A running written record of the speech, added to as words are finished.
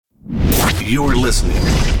You're listening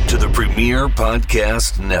to the Premier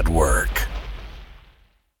Podcast Network.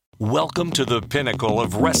 Welcome to the pinnacle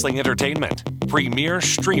of wrestling entertainment, Premier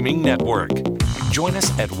Streaming Network. Join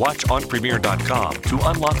us at watchonpremier.com to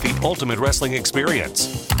unlock the ultimate wrestling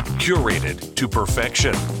experience. Curated to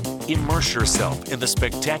perfection. Immerse yourself in the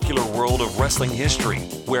spectacular world of wrestling history,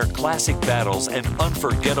 where classic battles and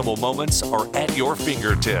unforgettable moments are at your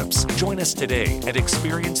fingertips. Join us today and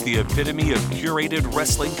experience the epitome of curated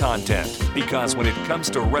wrestling content. Because when it comes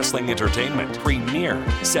to wrestling entertainment, Premier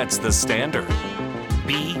sets the standard.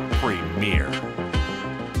 Be Premier.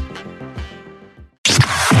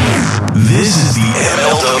 This is the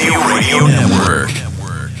MLW Radio Network.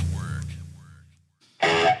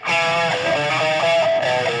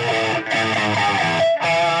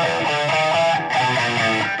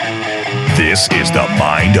 This is the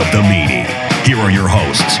Mind of the Meanie. Here are your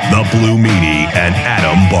hosts, the Blue Meanie and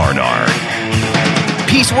Adam Barnard.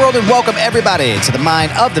 Peace, world, and welcome everybody to the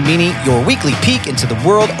Mind of the Meanie, your weekly peek into the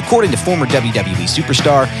world according to former WWE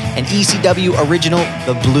superstar and ECW original,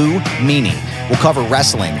 the Blue Meanie. We'll cover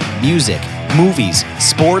wrestling, music, movies,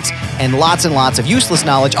 sports, and lots of useless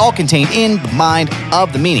knowledge, all contained in the Mind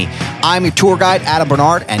of the Meanie. I'm your tour guide, Adam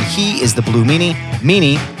Barnard, and he is the Blue Meanie.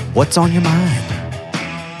 Meanie, what's on your mind?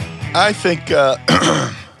 I think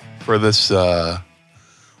for this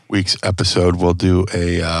week's episode, we'll do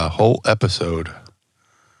a whole episode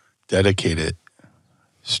dedicated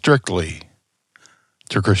strictly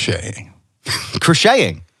to crocheting.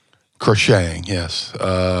 Crocheting, yes.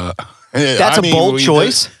 That's a bold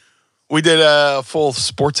choice. We did a full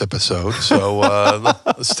sports episode, so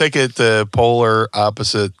let's take it the polar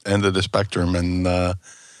opposite end of the spectrum and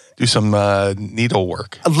do some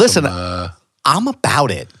needlework. Listen, I'm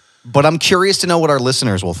about it. But I'm curious to know what our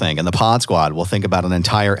listeners will think, and the Pod Squad will think about an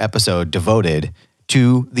entire episode devoted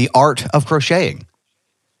to the art of crocheting.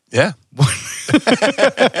 Yeah.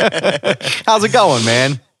 How's it going,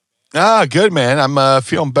 man? Good, man. I'm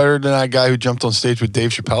feeling better than that guy who jumped on stage with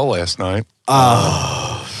Dave Chappelle last night.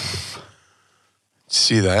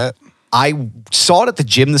 See that? I saw it at the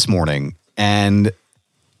gym this morning, and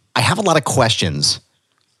I have a lot of questions.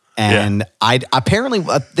 And I apparently,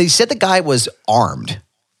 they said the guy was armed.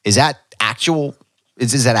 Is that actual?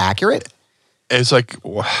 Is that accurate? It's like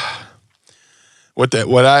what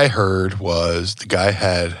I heard was the guy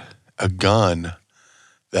had a gun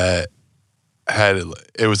that had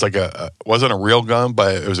it was like wasn't a real gun,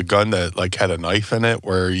 but it was a gun that like had a knife in it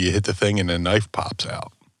where you hit the thing and the knife pops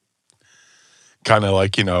out. Kind of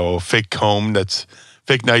like, fake comb that's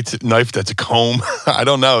fake knife that's a comb. I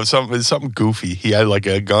don't know, something goofy. He had like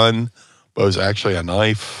a gun, but it was actually a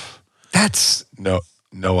knife. That's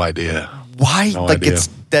no idea. Why? No idea.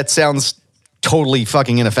 That sounds totally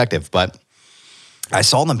fucking ineffective, but I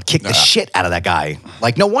saw them kick the shit out of that guy.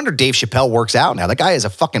 Like, no wonder Dave Chappelle works out now. That guy is a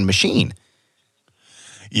fucking machine.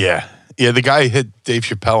 Yeah. Yeah, the guy hit Dave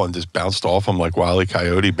Chappelle and just bounced off him like Wile E.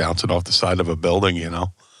 Coyote bouncing off the side of a building,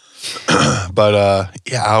 But, I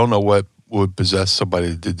don't know what would possess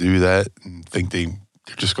somebody to do that and think they're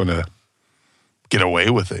just going to get away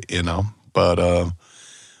with it, But,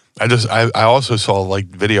 I also saw like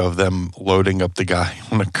video of them loading up the guy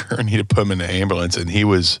on a gurney to put him in the ambulance, and he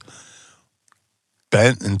was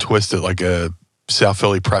bent and twisted like a South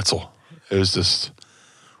Philly pretzel. It was just,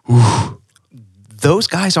 Those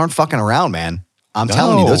guys aren't fucking around, man. I'm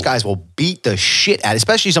telling you, those guys will beat the shit out,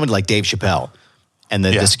 especially somebody like Dave Chappelle and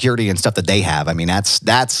the security and stuff that they have. I mean,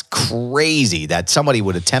 that's crazy that somebody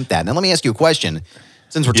would attempt that. Now, let me ask you a question.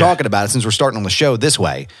 Since we're talking about it, since we're starting on the show this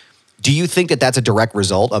way, do you think that that's a direct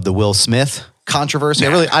result of the Will Smith controversy?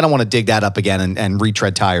 Nah. I don't want to dig that up again and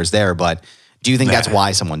retread tires there, but do you think that's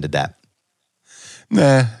why someone did that?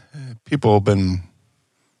 Nah. People have been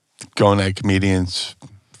going at comedians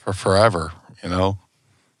for forever, I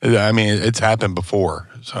mean, it's happened before.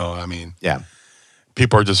 So, I mean,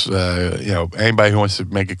 people are just, anybody who wants to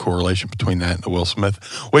make a correlation between that and the Will Smith,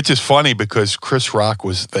 which is funny because Chris Rock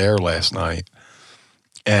was there last night.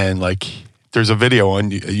 And, like, there's a video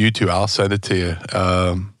on YouTube. I'll send it to you.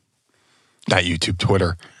 Not YouTube,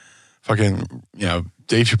 Twitter. Fucking,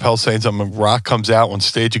 Dave Chappelle saying something. Rock comes out on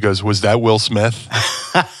stage. He goes, "Was that Will Smith?"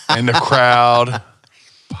 And the crowd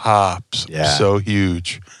pops. Yeah. So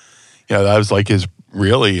huge. That was like his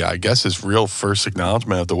real first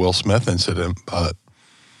acknowledgement of the Will Smith incident. But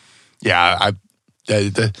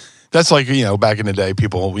that's like, back in the day,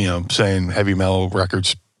 people, saying heavy metal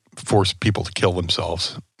records force people to kill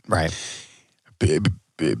themselves. Right.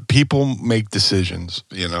 People make decisions,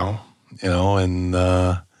 and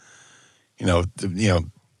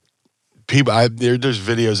people. There's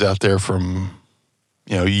videos out there from,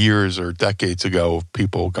 years or decades ago of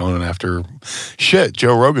people going after shit.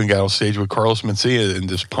 Joe Rogan got on stage with Carlos Mencia and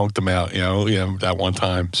just punked him out, that one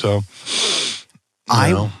time. So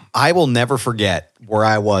I will never forget where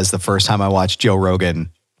I was the first time I watched Joe Rogan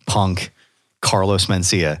punk Carlos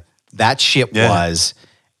Mencia. That shit was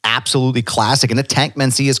absolutely classic, and it tanked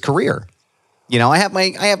Mencia's career. I have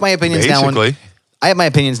my opinions basically. now. I have my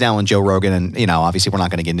opinions now on Joe Rogan, and obviously we're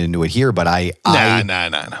not going to get into it here, but I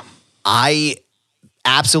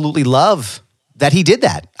absolutely love that he did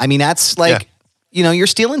that. I mean, that's like, you're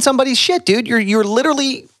stealing somebody's shit, dude. You're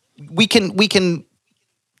literally, we can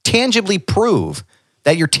tangibly prove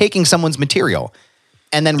that you're taking someone's material,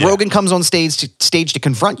 and then Rogan comes on stage to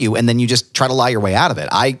confront you, and then you just try to lie your way out of it.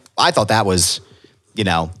 I thought that was,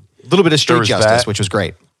 a little bit of street justice, which was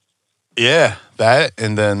great. Yeah, that,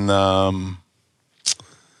 and then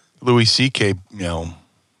Louis C.K.,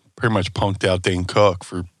 pretty much punked out Dane Cook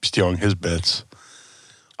for stealing his bits.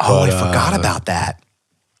 Oh, I forgot about that.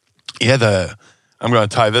 Yeah, I'm going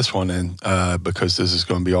to tie this one in because this is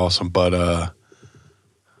going to be awesome. But,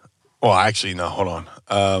 well, actually, no, hold on.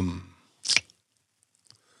 I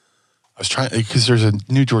was trying, because there's a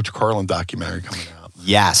new George Carlin documentary coming out.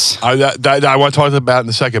 Yes. I want to talk about it in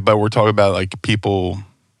a second, but we're talking about like people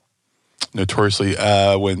notoriously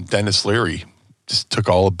when Dennis Leary just took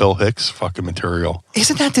all of Bill Hicks' fucking material.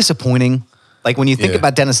 Isn't that disappointing? Like when you think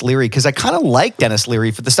about Dennis Leary, because I kind of like Dennis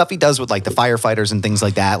Leary for the stuff he does with like the firefighters and things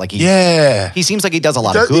like that. Like he seems like he does a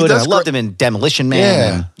lot of good. And I loved him in Demolition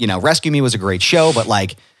Man. And, Rescue Me was a great show. But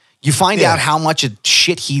like you find out how much of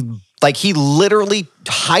shit he literally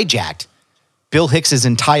hijacked Bill Hicks's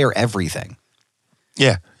entire everything.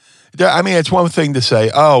 Yeah. I mean, it's one thing to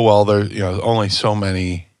say, oh, well, there's only so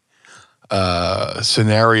many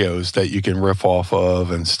scenarios that you can riff off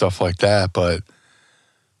of and stuff like that. But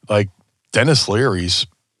like Dennis Leary's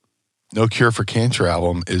No Cure for Cancer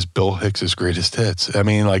album is Bill Hicks's greatest hits. I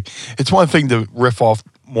mean, like, it's one thing to riff off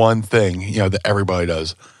one thing, that everybody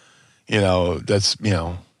does, that's,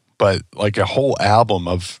 but like a whole album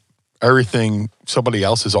of everything somebody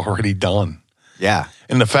else has already done. Yeah.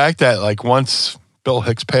 And the fact that like once Bill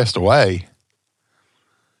Hicks passed away,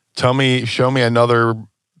 show me another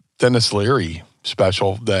Dennis Leary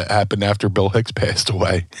special that happened after Bill Hicks passed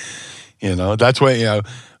away. That's what,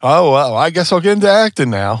 oh, well, I guess I'll get into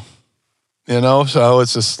acting now. So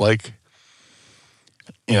it's just like,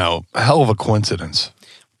 a hell of a coincidence.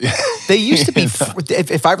 They used to be,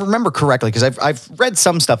 if I remember correctly, because I've read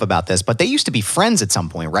some stuff about this, but they used to be friends at some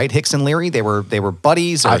point, right? Hicks and Leary, they were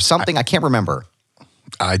buddies or something. I can't remember.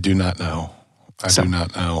 I do not know. I do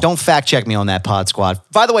not know. Don't fact check me on that, Pod Squad.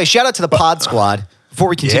 By the way, shout out to the Pod Squad. Before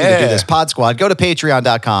we continue to do this, Pod Squad, go to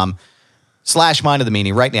patreon.com/Mind of the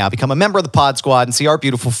Meanie right now. Become a member of the Pod Squad and see our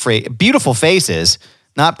beautiful faces,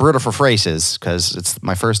 not beautiful phrases, because it's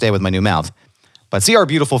my first day with my new mouth, but see our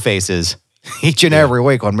beautiful faces each and every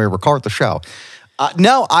week when we record the show.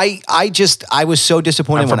 No, I was so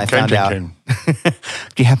disappointed when I found out. Do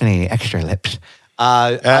you have any extra lips?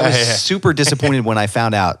 I was super disappointed when I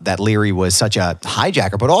found out that Leary was such a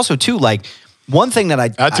hijacker, but also too, like, one thing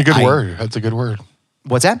that That's a good word. That's a good word.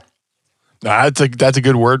 What's that? That's a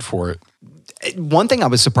good word for it. One thing I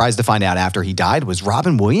was surprised to find out after he died was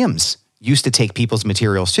Robin Williams used to take people's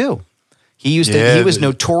materials too. He was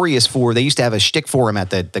notorious for, they used to have a shtick for him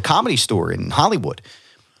at the Comedy Store in Hollywood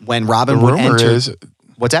when Robin would enter.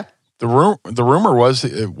 What's that? The rumor was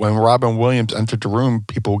when Robin Williams entered the room,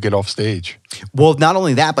 people would get off stage. Well, not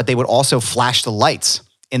only that, but they would also flash the lights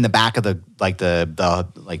in the back of the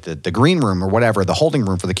green room or whatever, the holding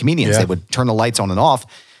room for the comedians. They would turn the lights on and off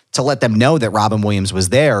to let them know that Robin Williams was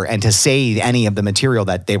there and to say any of the material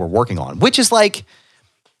that they were working on, which is like,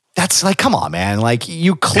 that's like, come on, man. Like,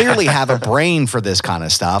 you clearly have a brain for this kind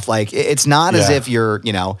of stuff. Like, it's not as if you're,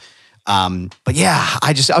 but yeah,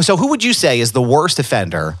 so who would you say is the worst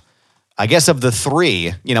offender, I guess, of the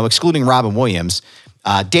three, excluding Robin Williams,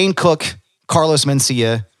 Dane Cook, Carlos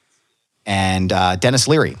Mencia, and Dennis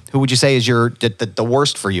Leary? Who would you say is the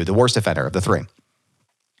worst for you, the worst offender of the three?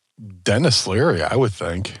 Dennis Leary, I would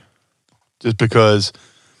think. Just because,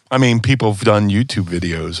 I mean, people have done YouTube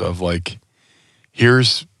videos of like,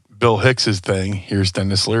 here's Bill Hicks's thing, here's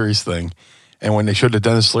Dennis Leary's thing. And when they showed the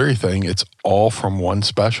Dennis Leary thing, it's all from one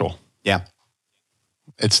special. Yeah.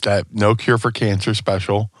 It's that No Cure for Cancer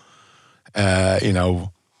special.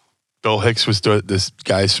 Bill Hicks was this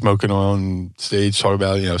guy smoking on stage, talking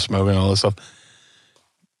about, smoking and all this stuff.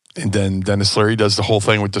 And then Dennis Leary does the whole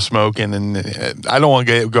thing with the smoking. And I don't want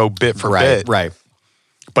to go bit for bit. Right.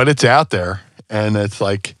 But it's out there. And it's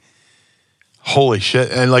like, holy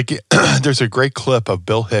shit. And like, there's a great clip of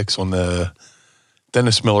Bill Hicks on the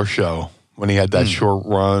Dennis Miller show when he had that short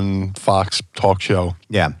run Fox talk show.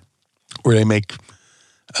 Yeah. Where they make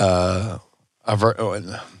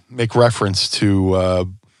reference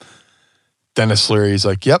to Dennis Leary. He's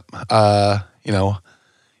like, yep, you know,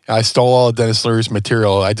 I stole all of Dennis Leary's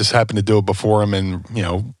material. I just happened to do it before him and, you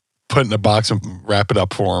know, put it in a box and wrap it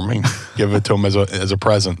up for him and give it to him as a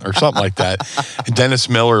present or something like that. And Dennis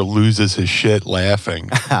Miller loses his shit laughing.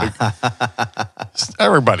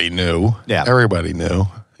 Everybody knew. Yeah. Everybody knew,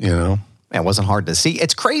 you know. Man, it wasn't hard to see.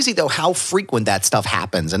 It's crazy, though, how frequent that stuff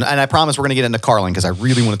happens. And I promise we're going to get into Carlin because I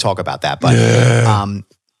really want to talk about that. But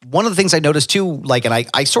one of the things I noticed, too, like, and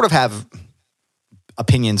I sort of have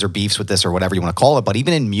opinions or beefs with this or whatever you want to call it, but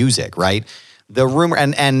even in music, right? The rumor,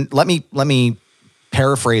 and let me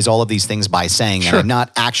paraphrase all of these things by saying that I'm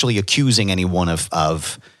not actually accusing anyone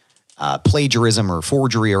of plagiarism or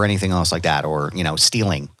forgery or anything else like that, or, you know,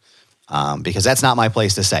 stealing, because that's not my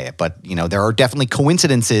place to say it. But, you know, there are definitely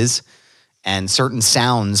coincidences and certain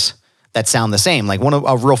sounds that sound the same. Like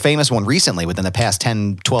a real famous one recently within the past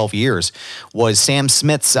 10, 12 years was Sam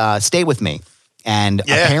Smith's Stay With Me. And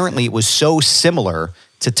apparently it was so similar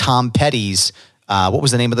to Tom Petty's, what was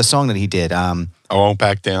the name of the song that he did? I Won't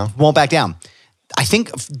Back Down. Won't Back Down. I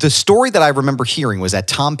think the story that I remember hearing was that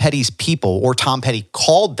Tom Petty's people or Tom Petty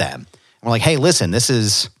called them and were like, hey, listen, this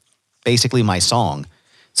is basically my song.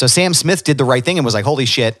 So Sam Smith did the right thing and was like, holy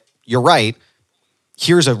shit, you're right.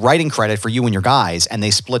 Here's a writing credit for you and your guys. And they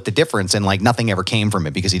split the difference and like nothing ever came from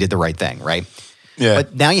it because he did the right thing, right? Yeah.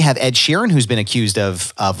 But now you have Ed Sheeran, who's been accused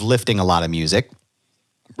of lifting a lot of music.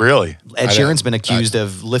 Really? Ed Sheeran's been accused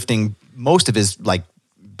of lifting most of his like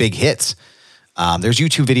big hits. There's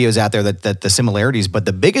YouTube videos out there that the similarities, but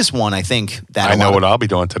the biggest one I think that I know what I'll be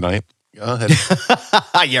doing tonight. Go ahead.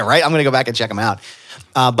 Yeah, right. I'm going to go back and check them out.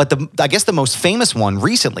 But I guess the most famous one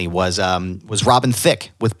recently was Robin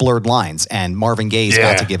Thicke with Blurred Lines, and Marvin Gaye's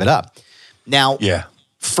Got to Give It Up. Now,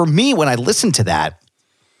 for me, when I listen to that,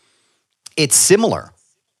 it's similar.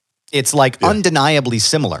 It's like undeniably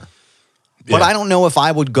similar. But I don't know if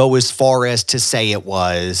I would go as far as to say it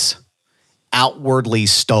was outwardly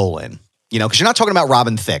stolen. You know, because you're not talking about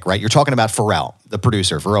Robin Thicke, right? You're talking about Pharrell, the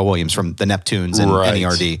producer, Pharrell Williams from the Neptunes and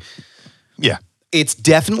NERD. Yeah. It's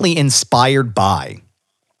definitely inspired by,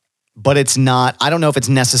 but it's not, I don't know if it's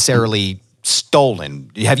necessarily stolen.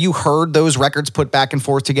 Have you heard those records put back and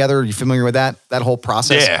forth together? Are you familiar with that whole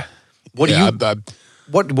process? Yeah. What do you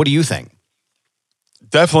what do you think?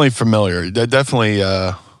 Definitely familiar. They're definitely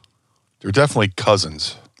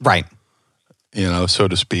cousins. Right. You know, so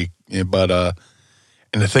to speak. Yeah, but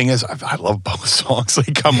and the thing is, I love both songs.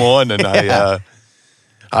 They come on, and I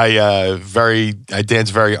dance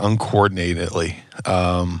very uncoordinately.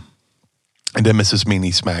 And then Mrs.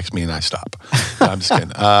 Meanie smacks me, and I stop. No, I'm just kidding.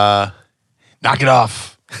 Knock it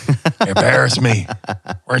off. Embarrass me.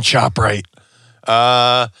 We're in ShopRite.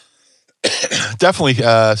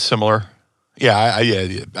 Definitely similar. Yeah,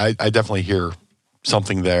 I definitely hear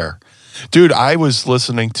something there, dude. I was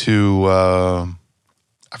listening to.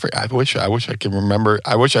 I wish I could remember.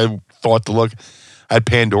 I wish I thought to look. I had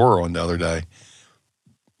Pandora on the other day,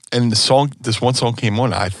 and this one song came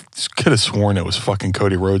on. I could have sworn it was fucking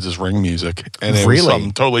Cody Rhodes' Ring music, and it was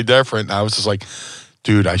something totally different. And I was just like,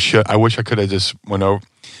 dude, I wish I could have just went over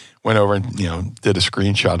and did a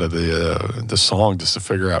screenshot of the song just to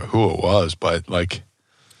figure out who it was. But like,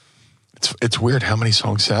 it's weird how many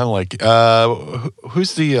songs sound like.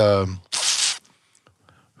 Who's the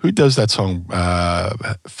who does that song,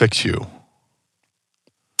 Fix You?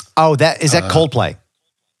 Oh, is that Coldplay?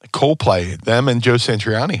 Coldplay. Them and Joe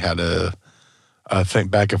Satriani had a thing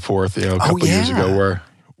back and forth, a couple years ago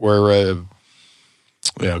where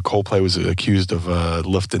Coldplay was accused of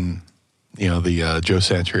lifting, the Joe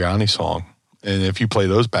Satriani song. And if you play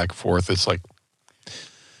those back and forth, it's like,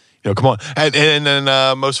 come on. And then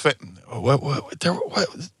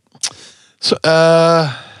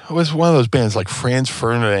it was one of those bands like Franz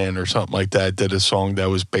Ferdinand or something like that did a song that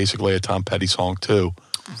was basically a Tom Petty song too.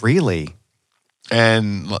 Really?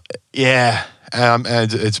 And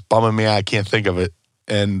and it's bumming me out. I can't think of it.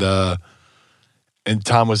 And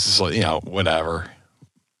Tom was just like, whatever.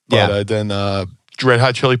 But then Red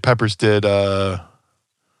Hot Chili Peppers did.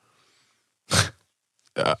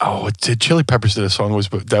 Chili Peppers did a song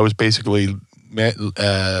that was basically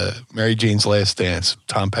Mary Jane's Last Dance,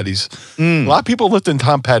 Tom Petty's. A lot of people lifting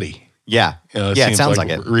Tom Petty. Yeah. It sounds like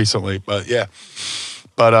it. Recently, but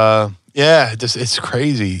it's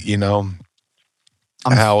crazy,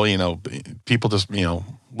 how, people just,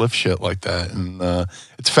 lift shit like that. And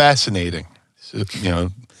it's fascinating. So,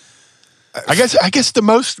 I guess the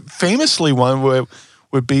most famously one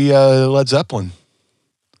would be Led Zeppelin.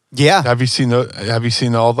 Yeah. Have you seen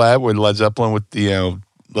all that with Led Zeppelin with the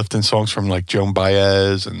lifting songs from like Joan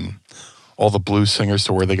Baez and all the blues singers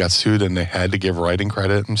to where they got sued and they had to give writing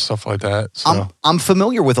credit and stuff like that. So I'm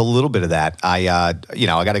familiar with a little bit of that. I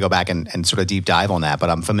got to go back and sort of deep dive on that, but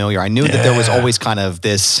I'm familiar. I knew that there was always kind of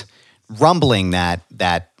this rumbling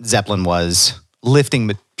that Zeppelin was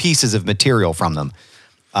lifting pieces of material from them.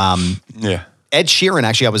 Ed Sheeran,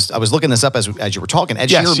 actually, I was looking this up as you were talking. Ed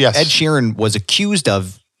Sheeran was accused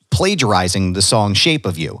of plagiarizing the song "Shape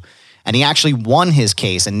of You." And he actually won his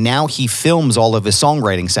case, and now he films all of his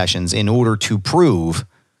songwriting sessions in order to prove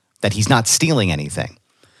that he's not stealing anything.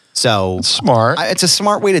 So it's smart. It's a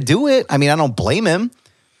smart way to do it. I mean, I don't blame him.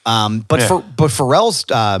 But Pharrell's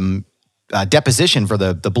deposition for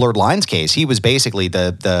the Blurred Lines case, he was basically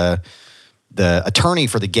the attorney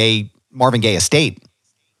for the Marvin Gaye estate.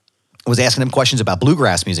 Was asking him questions about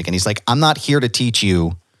bluegrass music, and he's like, "I'm not here to teach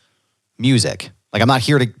you music. Like, I'm not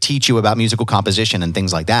here to teach you about musical composition and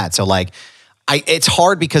things like that." So, like, it's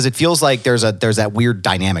hard because it feels like there's that weird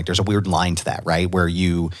dynamic. There's a weird line to that, right? Where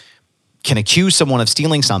you can accuse someone of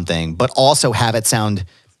stealing something, but also have it sound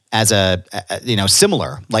as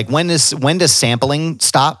similar. Like, when does sampling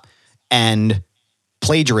stop and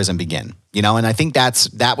plagiarism begin? And I think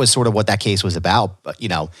that was sort of what that case was about. But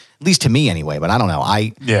at least to me anyway. But I don't know.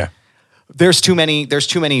 There's too many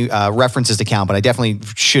references to count, but I definitely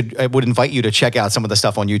would invite you to check out some of the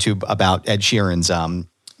stuff on YouTube about Ed Sheeran's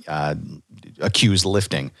accused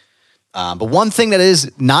lifting. But one thing that is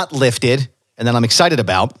not lifted, and that I'm excited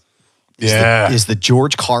about, is the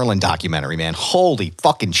George Carlin documentary, man. Holy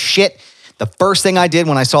fucking shit. The first thing I did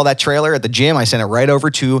when I saw that trailer at the gym, I sent it right over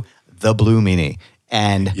to the Blue Meanie.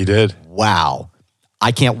 And you did? Wow.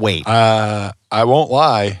 I can't wait. I won't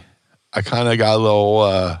lie. I kind of got a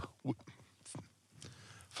little...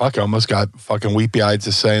 I almost got fucking weepy-eyed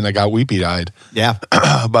just saying I got weepy-eyed. Yeah.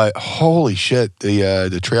 But holy shit,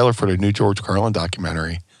 the trailer for the new George Carlin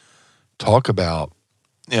documentary, talk about,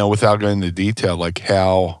 without going into detail, like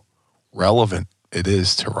how relevant it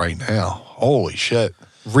is to right now. Holy shit.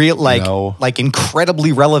 Like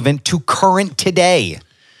incredibly relevant to current today.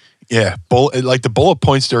 Yeah. Like the bullet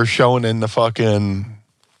points they're showing in the fucking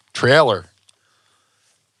trailer.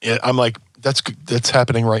 Yeah, I'm like, that's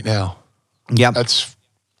happening right now. Yeah. That's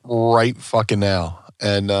right fucking now.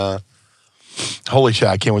 And holy shit,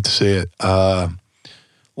 I can't wait to see it.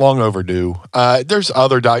 Long overdue. There's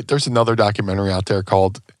another documentary out there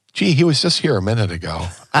called "Gee, he was just here a minute ago,"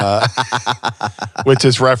 which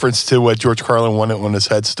is reference to what George Carlin wanted on his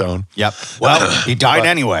headstone. Yep. Well, he died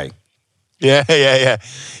anyway. Yeah.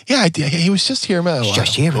 He was just here a minute ago.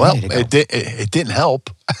 Just here a minute ago. It didn't help.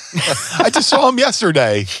 I just saw him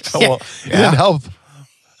yesterday. Well, it didn't help.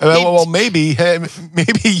 Well, maybe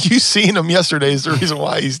you seen him yesterday is the reason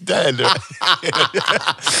why he's dead.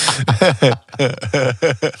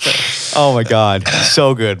 Oh my God,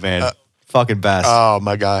 so good, man, fucking best. Oh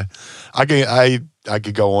my God, I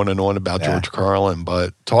could go on and on about George Carlin,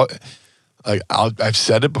 but I've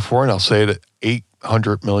said it before and I'll say it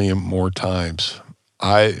 800 million more times.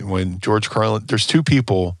 When George Carlin, there's two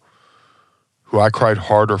people who I cried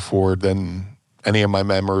harder for than any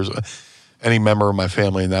member of my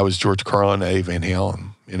family, and that was George Carlin and Eddie Van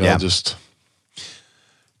Halen. Just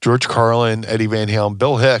George Carlin, Eddie Van Halen,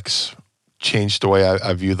 Bill Hicks changed the way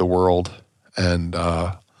I view the world and,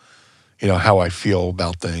 how I feel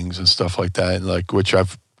about things and stuff like that, and which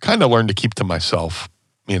I've kind of learned to keep to myself,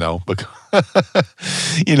 because,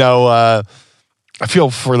 I feel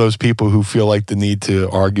for those people who feel like the need to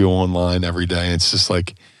argue online every day. It's just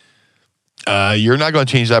like, you're not going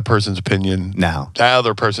to change that person's opinion. No. That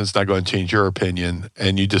other person's not going to change your opinion.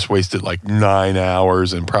 And you just wasted 9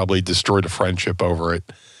 hours and probably destroyed a friendship over it.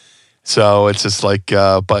 So it's just like,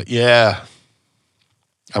 but yeah.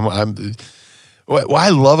 What I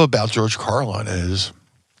love about George Carlin is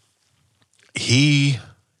he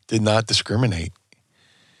did not discriminate.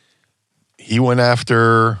 He went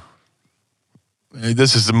after,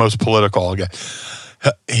 this is the most political I'll get.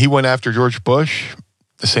 He went after George Bush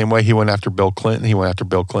the same way he went after Bill Clinton. He went after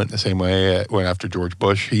Bill Clinton the same way he went after George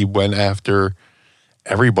Bush. He went after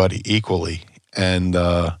everybody equally. And,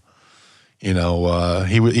 he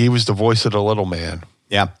was the voice of the little man.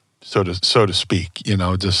 Yeah. So to speak,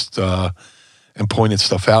 and pointed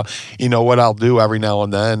stuff out. What I'll do every now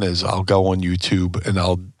and then is I'll go on YouTube and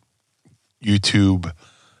I'll YouTube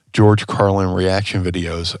George Carlin reaction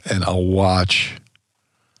videos and I'll watch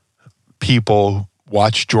people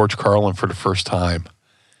watch George Carlin for the first time.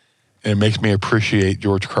 And it makes me appreciate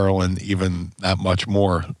George Carlin even that much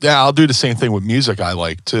more. Yeah, I'll do the same thing with music I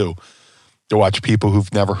like too. To watch people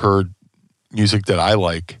who've never heard music that I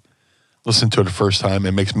like listen to it the first time,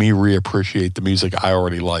 it makes me reappreciate the music I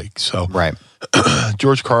already like. So, right.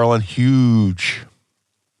 George Carlin, huge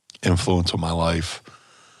influence on my life.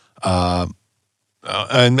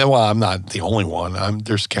 And well, I'm not the only one.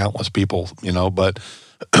 There's countless people, but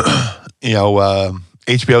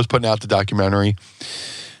HBO's putting out the documentary,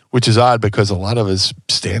 which is odd because a lot of his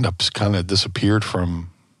stand-ups kind of disappeared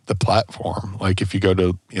from the platform. Like if you go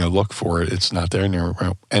to look for it, it's not there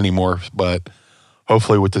anymore. But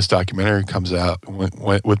hopefully, with this documentary comes out,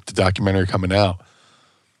 with the documentary coming out,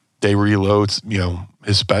 they reload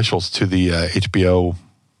his specials to the HBO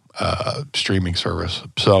streaming service.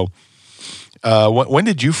 So. When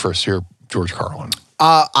did you first hear George Carlin?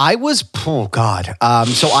 I was,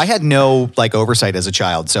 so I had no oversight as a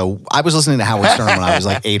child. So I was listening to Howard Stern when I was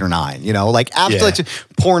 8 or 9, after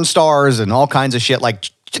porn stars and all kinds of shit,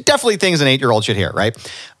 definitely things an 8-year-old should hear, right?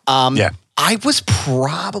 I was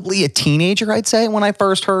probably a teenager, I'd say, when I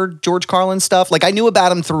first heard George Carlin stuff. I knew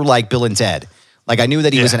about him through Bill and Ted. I knew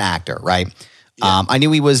that he was an actor, right? Yeah. I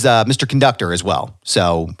knew he was Mr. Conductor as well.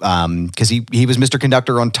 So, because he was Mr.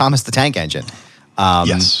 Conductor on Thomas the Tank Engine.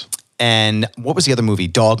 Yes. And what was the other movie?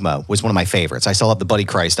 Dogma was one of my favorites. I still have the Buddy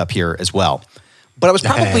Christ up here as well. But I was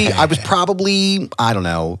probably, I don't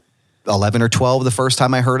know, 11 or 12 the first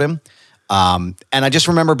time I heard him. And I just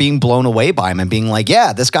remember being blown away by him and being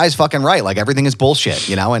yeah, this guy's fucking right. Everything is bullshit,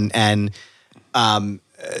 and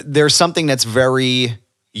there's something that's very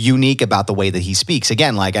unique about the way that he speaks.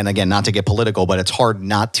 Again, not to get political, but it's hard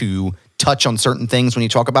not to touch on certain things when you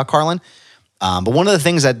talk about Carlin. But one of the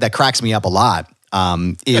things that cracks me up a lot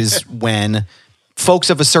is when folks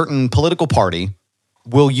of a certain political party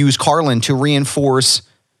will use Carlin to reinforce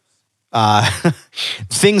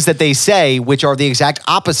things that they say, which are the exact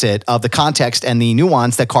opposite of the context and the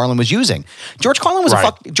nuance that Carlin was using. George Carlin was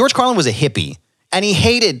a hippie, and he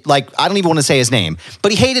hated, I don't even want to say his name,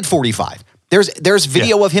 but he hated 45. There's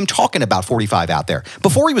video of him talking about 45 out there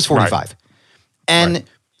before he was 45. Right. And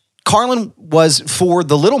Carlin was for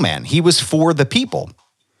the little man. He was for the people.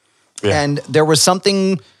 Yeah. And there was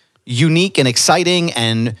something unique and exciting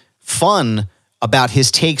and fun about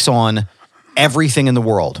his takes on everything in the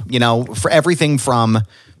world. For everything from,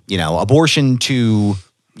 abortion to,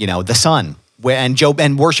 the sun.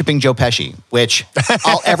 And worshiping Joe Pesci, which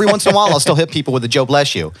every once in a while I'll still hit people with the Joe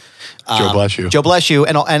bless you. Joe bless you. Joe bless you,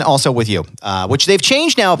 and also with you, which they've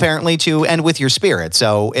changed now apparently to end with your spirit.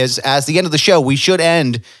 So as the end of the show, we should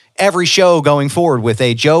end every show going forward with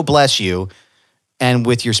a Joe bless you and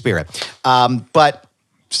with your spirit. But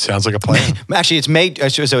sounds like a plan. Actually,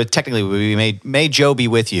 it's so technically we may Joe be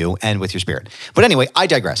with you and with your spirit. But anyway, I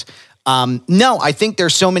digress. No, I think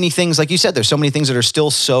there's so many things, like you said, there's so many things that are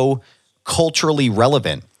still so culturally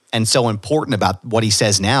relevant and so important about what he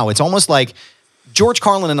says now. It's almost like George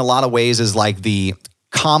Carlin in a lot of ways is like the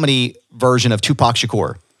comedy version of Tupac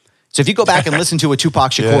Shakur. So if you go back and listen to a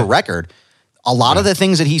Tupac Shakur record, a lot of the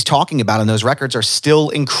things that he's talking about in those records are still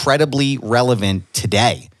incredibly relevant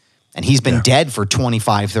today. And he's been dead for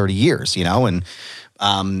 25, 30 years, and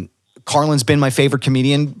Carlin's been my favorite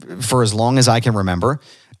comedian for as long as I can remember.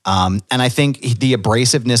 And I think the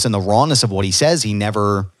abrasiveness and the rawness of what he says, he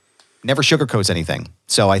never sugarcoats anything.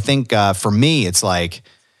 So I think for me, it's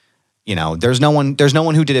there's no one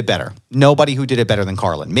who did it better. Nobody who did it better than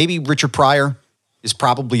Carlin. Maybe Richard Pryor is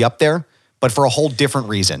probably up there, but for a whole different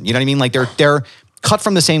reason. You know what I mean? They're cut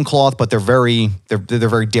from the same cloth, but they're very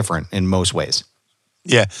different in most ways.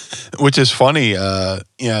 Yeah, which is funny.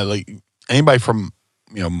 Anybody from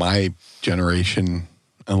my generation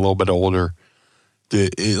and a little bit older,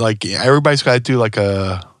 everybody's got to do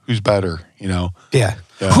a who's better. Yeah.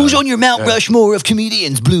 Who's on your Mount Rushmore of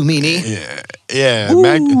comedians, Blue Meanie? Yeah.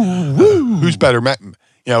 Who's better? Back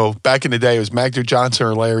in the day, it was Magda Johnson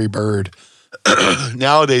or Larry Bird.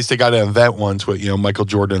 Nowadays, they got to invent ones with, Michael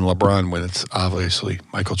Jordan and LeBron when it's obviously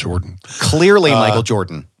Michael Jordan. Clearly Michael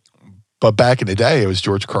Jordan. But back in the day, it was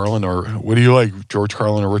George Carlin or, what do you like, George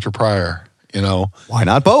Carlin or Richard Pryor? Why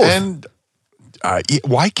not both? And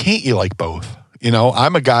why can't you like both?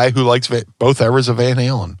 I'm a guy who likes both eras of Van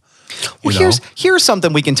Halen. Well, here's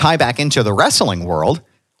something we can tie back into the wrestling world.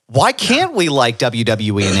 Why can't we like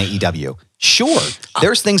WWE and AEW? Sure,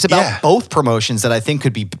 there's things about both promotions that I think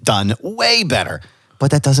could be done way better,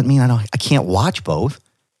 but that doesn't mean I can't watch both.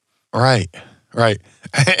 Right. I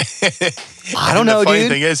don't know, dude. The funny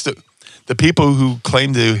thing is, the people who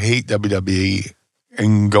claim to hate WWE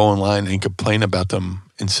and go online and complain about them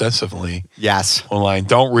incessantly online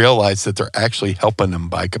don't realize that they're actually helping them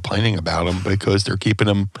by complaining about them because they're keeping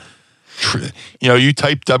them. You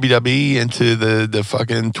type WWE into the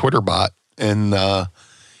fucking Twitter bot, and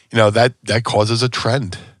that causes a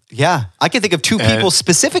trend. Yeah. I can think of two people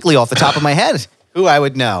specifically off the top of my head who I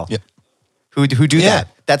would know. Yeah. Who do that.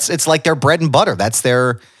 It's like their bread and butter.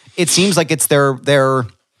 It seems like it's their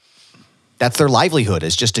that's their livelihood,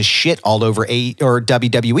 is just to shit all over or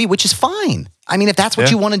WWE, which is fine. I mean, if that's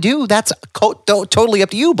what you want to do, that's totally up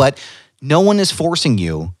to you, but no one is forcing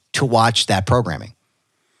you to watch that programming.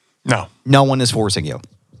 No. No one is forcing you.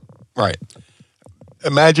 Right.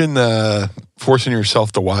 Imagine forcing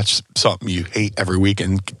yourself to watch something you hate every week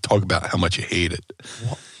and talk about how much you hate it.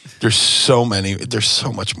 What? There's so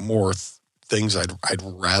much more things I'd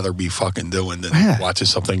rather be fucking doing than watching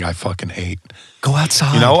something I fucking hate. Go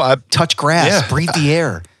outside. Touch grass. Breathe the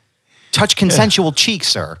air. Touch consensual cheeks,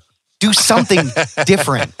 sir. Do something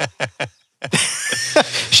different.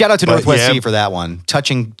 Shout out to Northwest C for that one.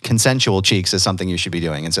 Touching consensual cheeks is something you should be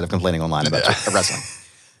doing instead of complaining online about wrestling.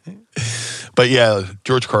 But yeah,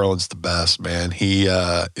 George Carlin's the best, man. He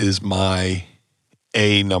is my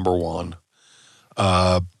number one.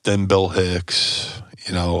 Then Bill Hicks,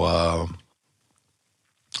 and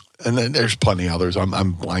then there's plenty others. I'm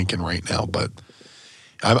blanking right now, but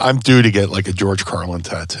I'm due to get like a George Carlin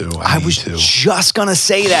tattoo. I was just gonna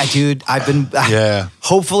say that, dude.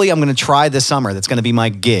 Hopefully, I'm gonna try this summer. That's gonna be my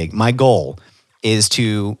gig. My goal is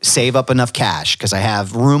to save up enough cash because I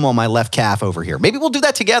have room on my left calf over here. Maybe we'll do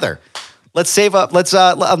that together. Let's save up.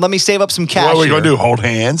 Let me save up some cash. What are we going to do? Hold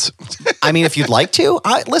hands? I mean, if you'd like to.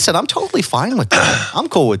 Listen, I'm totally fine with that. I'm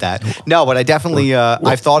cool with that. No, but I definitely,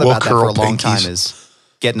 I've thought about that for a long time, is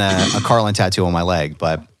getting a Carlin tattoo on my leg.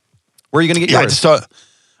 But where are you going to get yours?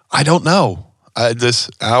 I don't know. I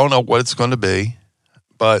don't know what it's going to be,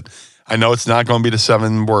 but I know it's not going to be the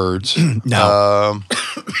 7 words. No.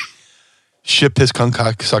 Shit, piss, cunt,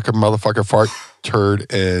 cock, sucker, motherfucker, fart,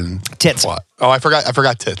 turd, and tits. What? Oh, I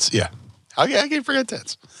forgot tits. Yeah. I can't forget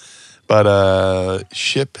tits. But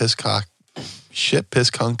shit, piss, cunt,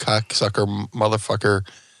 cock, sucker, motherfucker,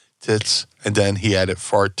 tits, and then he added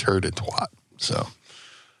fart, turd, and twat. So,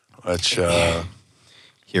 which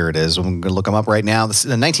here it is. I'm going to look them up right now. This is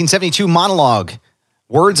the 1972 monologue.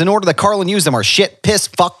 Words in order that Carlin used them are shit, piss,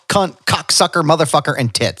 fuck, cunt, cocksucker, motherfucker,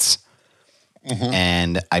 and tits. Mm-hmm.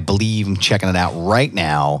 And I believe I'm checking it out right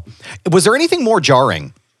now. Was there anything more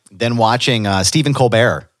jarring than watching Stephen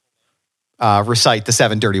Colbert recite the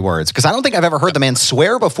 7 dirty words? Because I don't think I've ever heard the man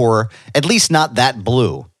swear before, at least not that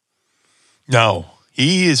blue. No,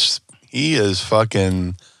 he is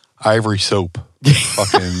fucking ivory soap,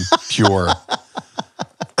 fucking pure.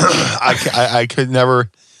 I could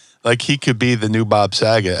never, like, he could be the new Bob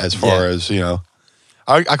Saget as far as,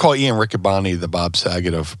 I call Ian Riccaboni the Bob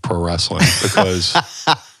Saget of pro wrestling because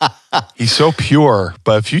he's so pure.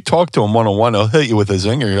 But if you talk to him one-on-one, he'll hit you with a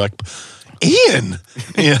zinger. You're like, Ian,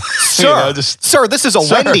 sir, this is a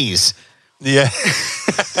Wendy's. Yeah,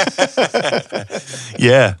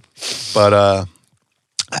 yeah. But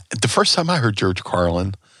the first time I heard George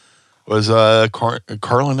Carlin was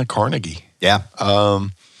Carlin at Carnegie. Yeah.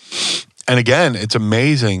 And again, it's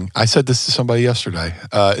amazing. I said this to somebody yesterday.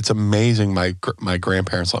 It's amazing my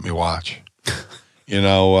grandparents let me watch.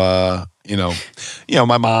 My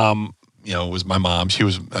mom, was my mom. She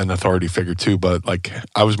was an authority figure too, but like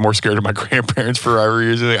I was more scared of my grandparents for whatever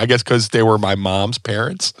reason. I guess because they were my mom's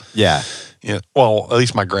parents. Yeah. Well, at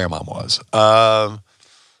least my grandma was.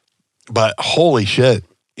 But holy shit,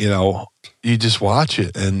 you just watch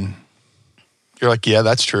it and you're like, yeah,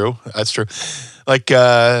 that's true. That's true. Like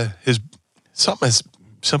something as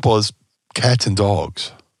simple as cats and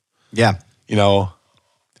dogs. Yeah. You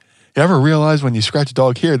ever realize when you scratch a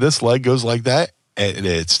dog here, this leg goes like that and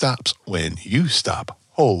it stops when you stop.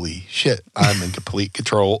 Holy shit, I'm in complete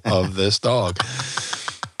control of this dog.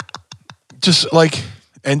 Just like,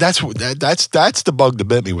 and that's the bug that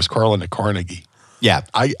bit me was Carlin at Carnegie. Yeah.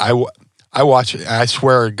 I watch it. I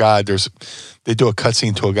swear to God, they do a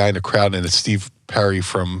cutscene to a guy in the crowd and it's Steve Perry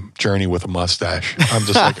from Journey with a mustache. I'm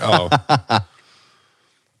just like, oh.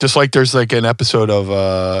 Just like there's like an episode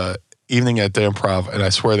of Evening at the Improv, and I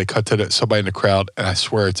swear they cut to somebody in the crowd, and I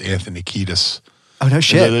swear it's Anthony Kiedis. Oh, no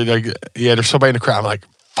shit. There's somebody in the crowd. I'm like,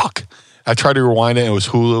 fuck. I tried to rewind it, and it was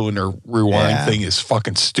Hulu, and their rewind thing is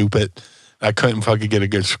fucking stupid. I couldn't fucking get a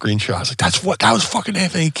good screenshot. I was like, that was fucking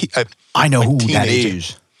Anthony Kiedis. I know who that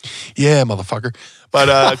is. Yeah, motherfucker.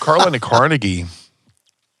 But Carlin at Carnegie,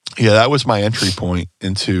 yeah, that was my entry point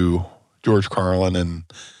into George Carlin, and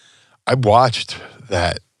I watched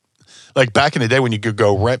that. Like back in the day when you could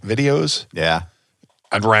go rent videos. Yeah.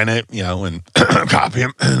 I'd rent it, and copy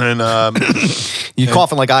them. And then you're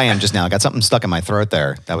coughing like I am just now. I got something stuck in my throat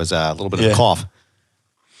there. That was a little bit of a cough.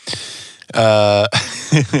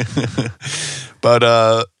 But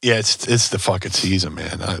yeah, it's the fucking season,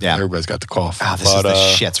 man. Everybody's got the cough. Oh, this is the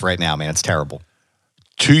shits right now, man. It's terrible.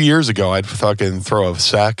 2 years ago, I'd fucking throw a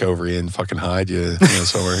sack over you and fucking hide you,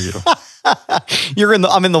 somewhere.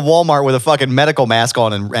 I'm in the Walmart with a fucking medical mask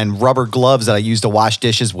on and rubber gloves that I use to wash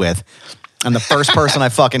dishes with. And the first person I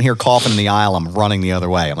fucking hear coughing in the aisle, I'm running the other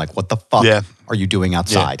way. I'm like, what the fuck are you doing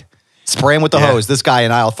outside? Spray him with the hose. This guy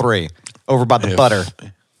in aisle 3 over by the butter.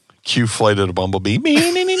 Q flighted a bumblebee.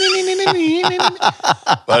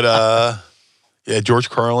 But George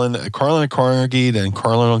Carlin at Carnegie, then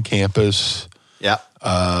Carlin on campus. Yeah.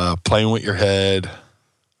 Playing with your head.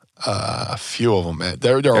 A few of them, man.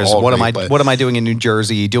 They're all what great, what am I doing in New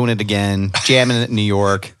Jersey? Doing it again. Jamming it in New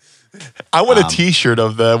York. I want a T-shirt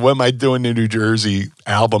of the "What Am I Doing in New Jersey"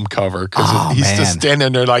 album cover because he's just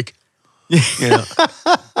standing there like,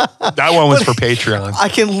 that one was for Patreon. I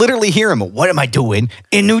can literally hear him. What am I doing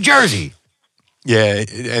in New Jersey? Yeah,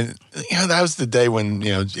 and that was the day when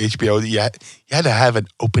HBO you had to have an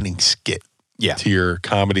opening skit to your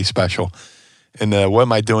comedy special, and "What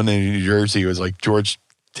Am I Doing in New Jersey" was like George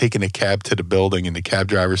taking a cab to the building, and the cab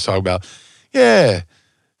driver's talking about,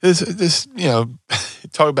 this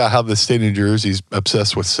talk about how the state of New Jersey's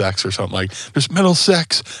obsessed with sex or something like there's mental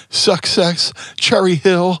sex, suck sex, Cherry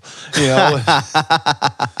Hill, I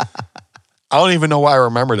don't even know why I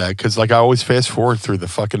remember that because like I always fast forward through the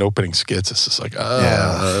fucking opening skits. It's just like,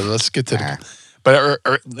 let's get to the. But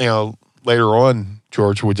later on,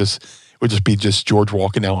 George would just be George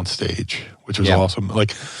walking out on stage, which was awesome.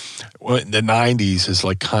 Like the '90s is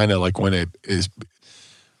like kind of like when it is.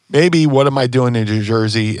 Maybe What Am I Doing in New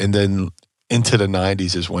Jersey? And then into the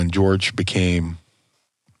 90s is when George became,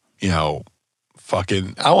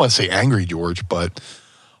 fucking, I don't want to say angry George, but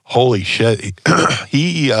holy shit.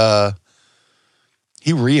 He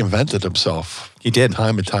reinvented himself. He did.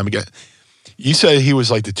 Time and time again. You said he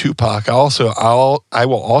was like the Tupac. I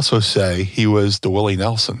will also say he was the Willie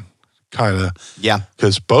Nelson, kind of. Yeah.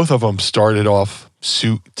 Because both of them started off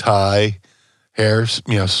suit, tie, hair,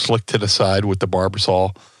 slicked to the side with the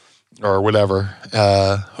Barbasol. Or whatever,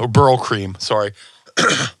 or Brill cream, sorry.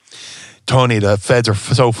 Tony, the feds are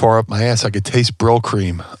so far up my ass, I could taste Brill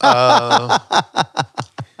cream.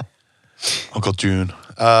 Uncle June.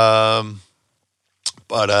 And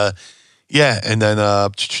then,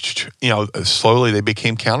 slowly they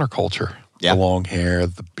became counterculture. The long hair,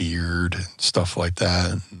 the beard, and stuff like that.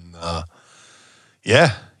 And,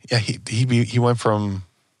 he went from,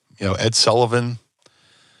 Ed Sullivan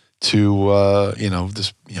to,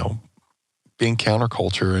 being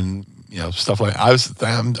counterculture and stuff like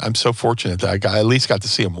I'm so fortunate that I at least got to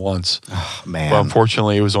see him once. Oh, man. But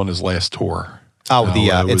unfortunately, it was on his last tour. Oh,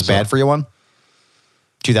 It's Bad For You one?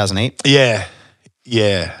 2008? Yeah.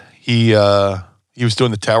 He was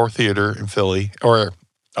doing the Tower Theater in Philly or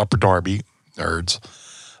Upper Darby. Nerds.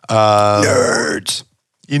 Nerds.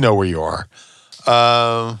 You know where you are.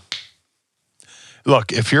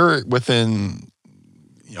 Look, if you're within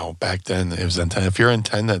back then it was in 10. If you're in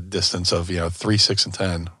 10 distance of 3, 6, and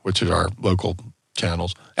 10, which is our local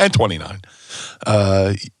channels, and 29,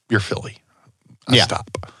 you're Philly. Stop.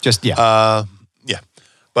 Just But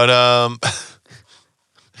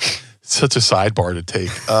such a sidebar to take.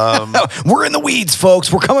 We're in the weeds,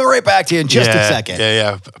 folks. We're coming right back to you in just a second.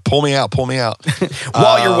 Yeah. Pull me out.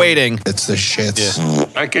 While you're waiting, it's the shits. Yeah.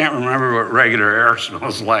 I can't remember what regular air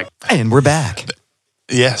smells like. And we're back.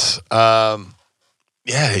 Yes.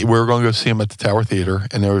 We were going to go see him at the Tower Theater,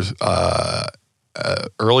 and there was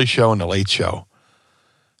early show and a late show.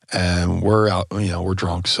 And we're out, we're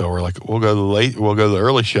drunk, so we're like, we'll go to the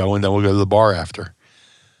early show, and then we'll go to the bar after.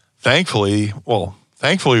 Thankfully,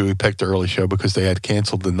 we picked the early show because they had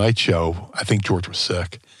canceled the night show. I think George was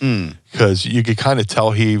sick because you could kind of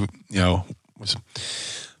tell he, was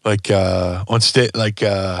like on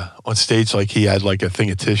stage, like he had like a thing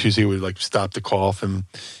of tissues. He would like stop the cough and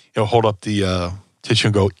hold up the tissue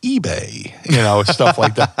and go eBay, stuff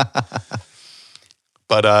like that.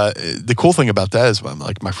 But the cool thing about that is,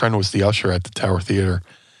 like, my friend was the usher at the Tower Theater,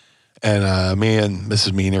 and me and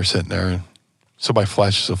Mrs. Mean are sitting there, and somebody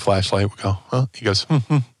flashes a flashlight. We go, huh? He goes,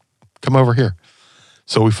 come over here.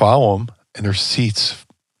 So we follow him, and there's seats,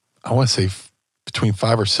 I want to say between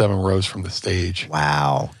 5 or 7 rows from the stage.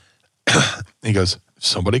 Wow. He goes, if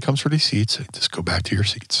somebody comes for these seats, just go back to your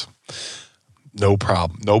seats. No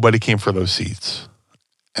problem. Nobody came for those seats.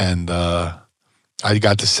 And I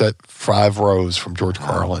got to sit 5 rows from George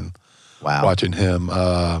Carlin. Wow. Watching him.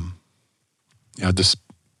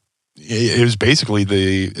 It was basically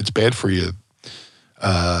It's Bad For You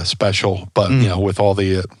special, but, with all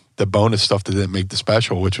the bonus stuff that didn't make the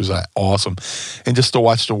special, which was awesome. And just to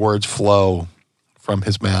watch the words flow from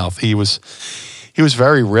his mouth. He was he was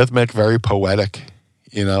very rhythmic, very poetic.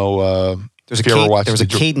 You know, there was a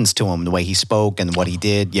cadence to him, the way he spoke and what he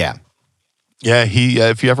did. Yeah. Yeah,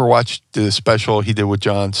 if you ever watched the special he did with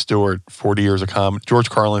Jon Stewart, 40 Years of Comedy, George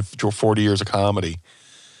Carlin, 40 Years of Comedy,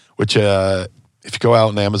 which if you go out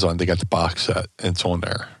on Amazon, they got the box set and it's on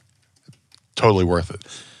there. Totally worth it.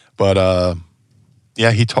 But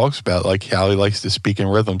yeah, he talks about like how he likes to speak in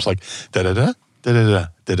rhythms like da-da-da, da-da-da,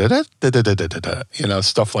 da-da-da, da-da-da, you know,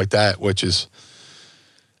 stuff like that, which is,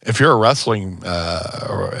 if you're a wrestling,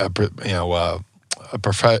 or a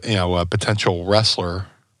potential wrestler,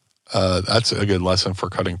 that's a good lesson for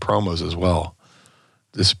cutting promos as well.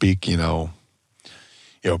 To speak, bring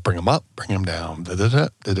them up, bring them down, da-da-da,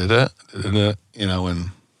 da-da-da, da-da-da, and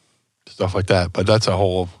stuff like that. But that's a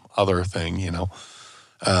whole other thing,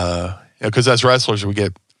 because as wrestlers, we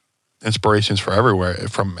get inspirations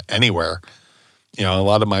from anywhere. A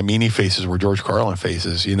lot of my meanie faces were George Carlin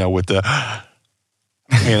faces, with the,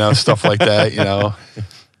 stuff like that,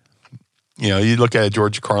 you look at a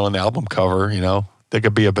George Carlin album cover, that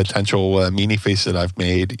could be a potential meanie face that I've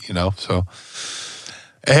made, so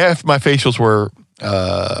half my facials were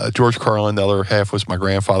George Carlin, the other half was my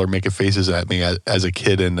grandfather making faces at me as a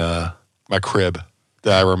kid in my crib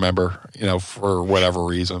that I remember, for whatever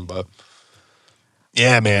reason. But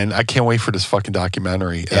yeah, man, I can't wait for this fucking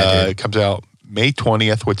documentary. Yeah, it comes out May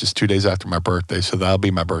 20th, which is 2 days after my birthday, so that'll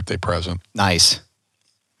be my birthday present. Nice.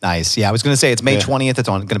 Yeah, I was going to say it's May 20th. It's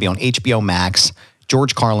going to be on HBO Max.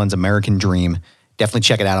 George Carlin's American Dream. Definitely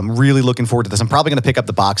check it out. I'm really looking forward to this. I'm probably going to pick up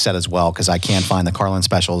the box set as well because I can't find the Carlin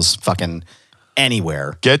specials fucking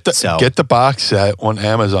anywhere. Get the box set on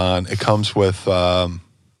Amazon. It comes with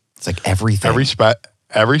it's like everything.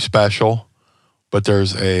 Every special, but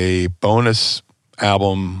there's a bonus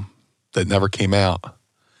album that never came out.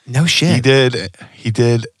 No shit. He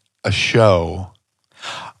did a show.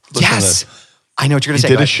 Yes. I know what you're going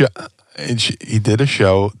to say. He did a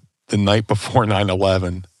show the night before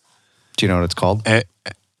 9/11. Do you know what it's called? And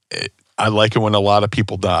I like it when a lot of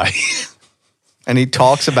people die. And he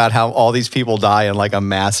talks about how all these people die in like a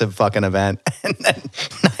massive fucking event. And then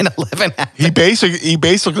 9/11 happened. He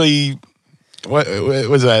basically, what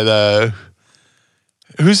was that?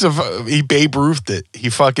 He Babe Ruthed it. He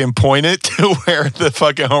fucking pointed to where the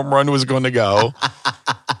fucking home run was going to go.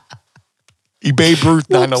 He Babe Ruthed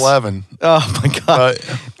 9/11. Oh my god!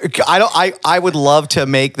 I would love to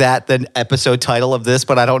make that the episode title of this,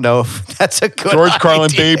 but I don't know if that's a good George idea.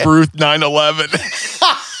 Carlin Babe Ruthed 9/11.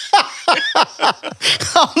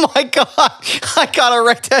 Oh my god! I gotta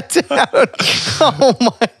write that down. Oh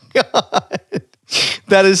my god!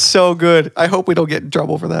 That is so good. I hope we don't get in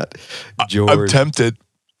trouble for that. George, I'm tempted.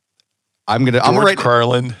 George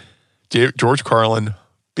Carlin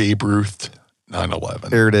Babe Ruthed 9/11.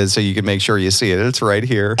 There it is, so you can make sure you see it. It's right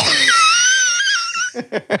here.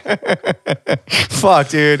 Fuck,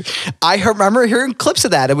 dude. I remember hearing clips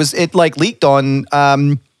of that. It like leaked on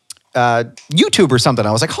YouTube or something.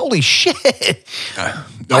 I was like, holy shit.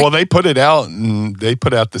 Well, they put it out and they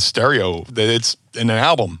put out the stereo that it's in an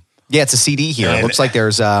album. Yeah, it's a CD here. It looks like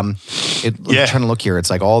there's I'm trying to look here. It's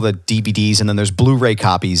like all the DVDs and then there's Blu-ray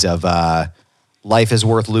copies of Life is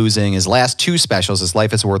Worth Losing. His last two specials is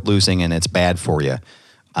Life is Worth Losing and It's Bad for You.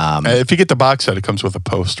 If you get the box set, it comes with a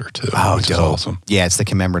poster too. Oh, which is awesome. Yeah, it's the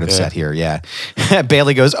commemorative set here. Yeah.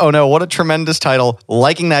 Bailey goes, oh no, what a tremendous title.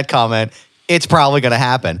 Liking that comment. It's probably going to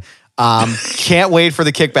happen. Can't wait for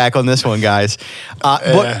the kickback on this one, guys.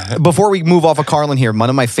 But before we move off of Carlin here, one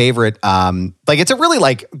of my favorite, it's a really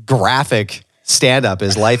like graphic stand-up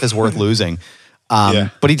is Life is Worth Losing.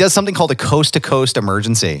 But he does something called a coast-to-coast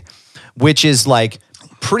emergency, which is like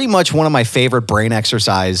pretty much one of my favorite brain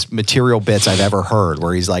exercise material bits I've ever heard,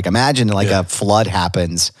 where he's like, imagine a flood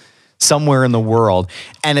happens somewhere in the world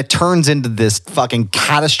and it turns into this fucking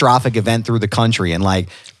catastrophic event through the country. And like,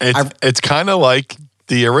 it's kind of like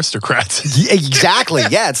The Aristocrats. Yeah, exactly.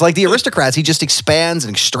 Yeah, it's like The Aristocrats. He just expands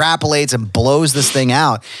and extrapolates and blows this thing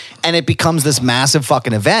out, and it becomes this massive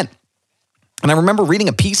fucking event. And I remember reading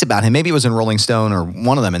a piece about him. Maybe it was in Rolling Stone or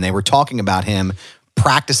one of them, and they were talking about him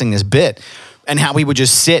practicing this bit and how he would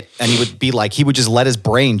just sit and he would be like, he would just let his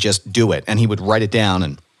brain just do it, and he would write it down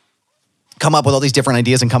and come up with all these different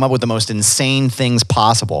ideas and come up with the most insane things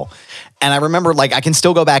possible. And I remember, like, I can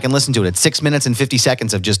still go back and listen to it. It's 6 minutes and 50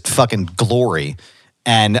 seconds of just fucking glory.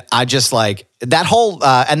 And I just like that whole,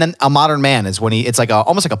 and then A Modern Man is when it's like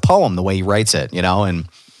almost like a poem the way he writes it, and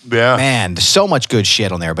man, so much good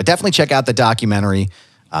shit on there. But definitely check out the documentary.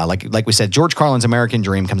 Like we said, George Carlin's American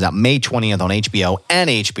Dream comes out May 20th on HBO and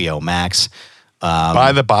HBO Max.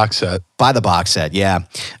 Buy the box set. Yeah.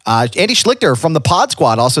 Andy Schlichter from the Pod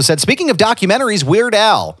Squad also said, speaking of documentaries, Weird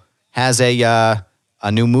Al. has a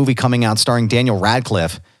new movie coming out starring Daniel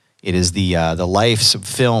Radcliffe. It is the life's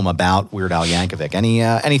film about Weird Al Yankovic.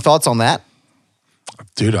 Any thoughts on that?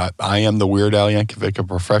 Dude, I am the Weird Al Yankovic of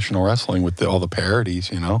professional wrestling with all the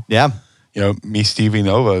parodies, you know? Yeah. You know, me, Stevie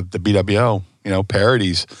Nova, the BWO, you know,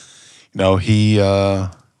 parodies. You know,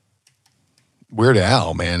 Weird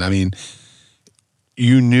Al, man. I mean,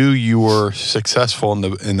 you knew you were successful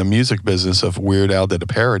in the music business if Weird Al did a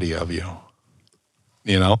parody of you.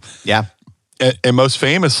 You know? Yeah. And most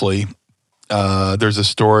famously, there's a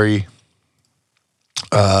story.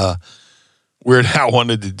 Weird Al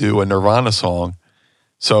wanted to do a Nirvana song.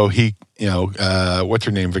 So he, you know, what's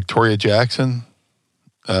her name? Victoria Jackson?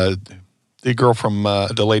 The girl from,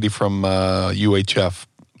 the lady from UHF,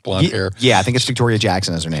 blonde hair. Yeah, I think it's Victoria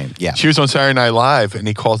Jackson is her name. Yeah. She was on Saturday Night Live, and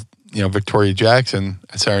he called, you know, Victoria Jackson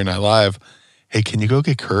at Saturday Night Live, hey, can you go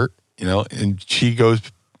get Kurt? You know, and she goes,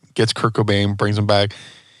 gets Kurt Cobain, brings him back.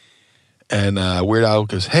 And Weird Al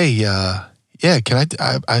goes, hey, yeah, can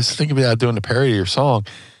I was thinking about doing a parody of your song.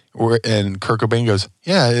 And Kurt Cobain goes,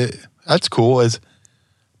 yeah, that's cool.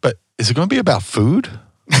 But is it going to be about food?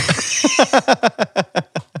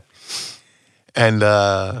 And,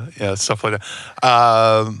 yeah, stuff like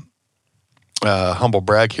that. Humble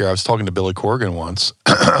brag here. I was talking to Billy Corgan once.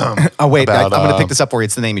 Oh, wait, I'm going to pick this up for you.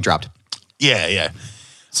 It's the name you dropped. Yeah.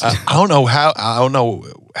 I don't know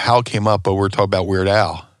how it came up, but we're talking about Weird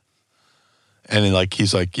Al. And then, like,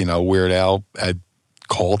 he's like, you know, Weird Al had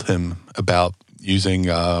called him about using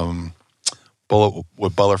bullet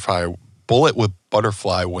with butterfly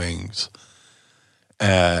wings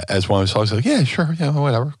as one of his songs. Like, yeah, sure, yeah,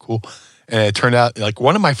 whatever, cool. And it turned out, like,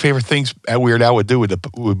 one of my favorite things at Weird Al would do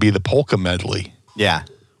would be the polka medley. Yeah.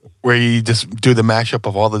 Where you just do the mashup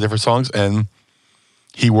of all the different songs. And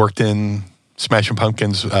he worked in Smashing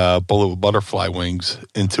Pumpkins' Bullet with Butterfly Wings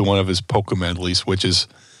into one of his polka medleys, which is,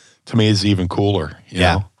 to me, is even cooler. You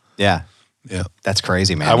know? Yeah. That's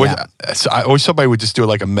crazy, man. I wish somebody would just do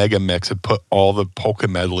like a mega mix and put all the polka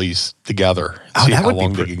medleys together and see how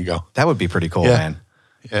long they can go. That would be pretty cool, man.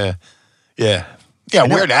 Yeah.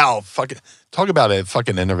 Weird Al, talk about a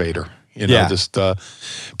fucking innovator. You know, just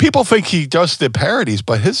people think he just did parodies,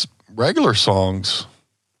 but his regular songs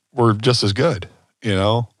were just as good. You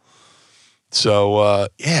know, so I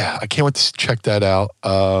can't wait to check that out.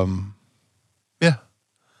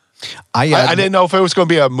 I didn't know if it was going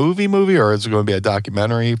to be a movie or it's going to be a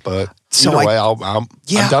documentary, but either way, I'm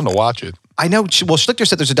down to watch it. I know. Well, Schlichter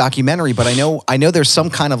said there's a documentary, but I know there's some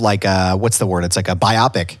kind of like what's the word? It's like a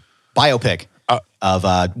biopic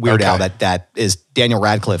of Weird Al that is Daniel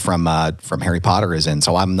Radcliffe from Harry Potter is in.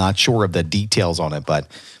 So I'm not sure of the details on it, but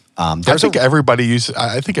I think everybody says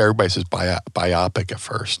biopic at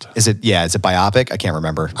first. Is it? Yeah, is it biopic? I can't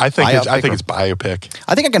remember. I think it's biopic.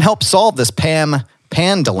 I think I can help solve this Pan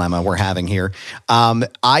dilemma we're having here. I'm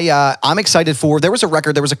excited for. There was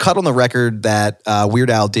a cut on the record that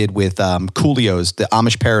Weird Al did with Coolio's, the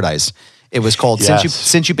Amish Paradise. It was called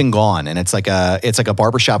Since You've Been Gone, and it's like a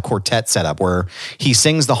barbershop quartet setup where he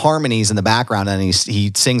sings the harmonies in the background and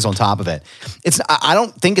he sings on top of it. I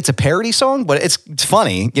don't think it's a parody song, but it's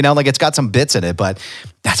funny, you know, like it's got some bits in it. But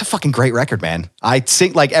that's a fucking great record, man. I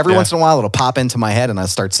sing like every once in a while it'll pop into my head and I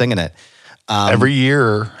start singing it. Every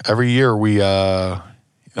year we, me and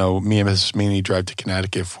Mrs. Meany drive to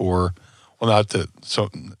Connecticut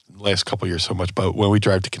last couple of years so much, but when we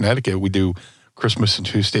drive to Connecticut, we do Christmas in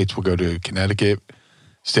 2 states. We'll go to Connecticut,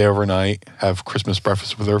 stay overnight, have Christmas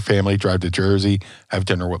breakfast with our family, drive to Jersey, have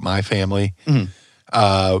dinner with my family.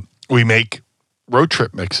 Mm-hmm. We make road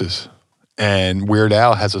trip mixes, and Weird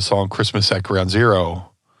Al has a song, Christmas at Ground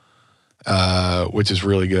Zero, which is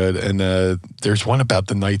really good. And there's one about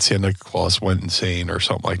the night Santa Claus went insane or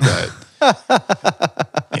something like that.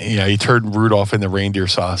 He turned Rudolph into reindeer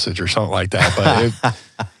sausage or something like that. But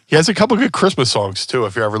he has a couple good Christmas songs too.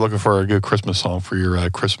 If you're ever looking for a good Christmas song for your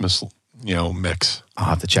Christmas, mix, I'll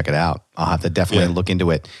have to check it out. I'll have to definitely look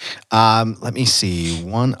into it. Let me see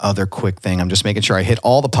one other quick thing. I'm just making sure I hit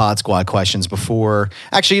all the Pod Squad questions before.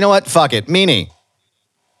 Actually, you know what? Fuck it, Meanie.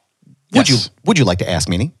 Would you like to ask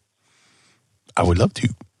Meanie? I would love to.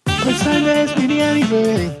 It's time to ask me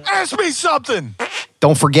anything. Ask me something.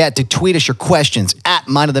 Don't forget to tweet us your questions at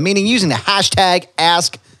Mind of the Meaning using the hashtag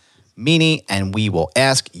AskMeanie, and we will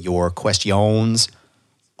ask your questions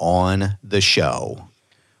on the show.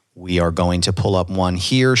 We are going to pull up one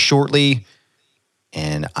here shortly,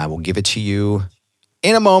 and I will give it to you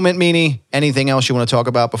in a moment, Meanie. Anything else you want to talk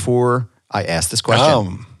about before I ask this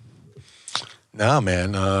question? No,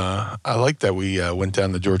 man. I like that we went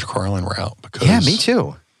down the George Carlin route because me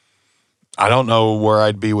too. I don't know where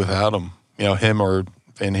I'd be without him. Him or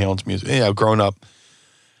Van Halen's music. Growing up,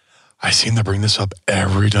 I seem to bring this up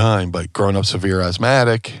every time, but growing up severe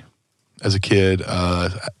asthmatic as a kid,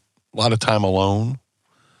 a lot of time alone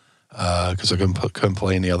because I couldn't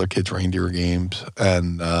play any other kids' reindeer games.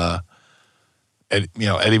 And,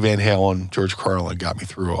 Eddie Van Halen, George Carlin got me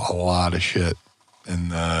through a lot of shit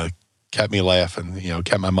and kept me laughing,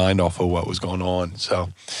 kept my mind off of what was going on. So,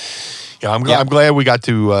 I'm glad we got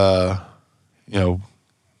to,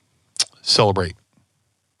 celebrate.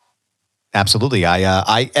 Absolutely.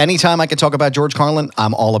 I anytime I can talk about George Carlin,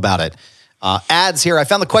 I'm all about it. Ads here. I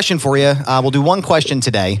found the question for you. We'll do one question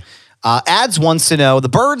today. Ads wants to know, the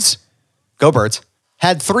Birds, go Birds,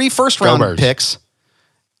 had 3 first-round picks.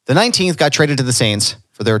 The 19th got traded to the Saints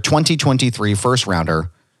for their 2023 first-rounder.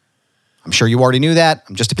 I'm sure you already knew that.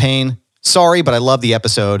 I'm just a pain. Sorry, but I love the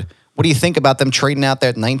episode. What do you think about them trading out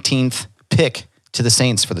that 19th pick to the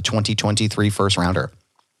Saints for the 2023 first-rounder?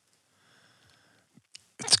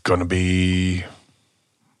 It's going to be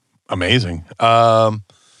amazing. Also,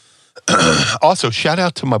 shout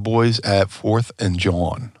out to my boys at 4th and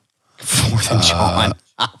John. 4th and John.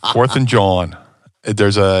 4th and John. If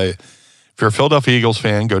you're a Philadelphia Eagles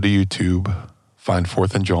fan, go to YouTube, find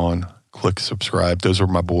 4th and John, click subscribe. Those are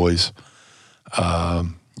my boys.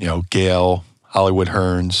 Gail, Hollywood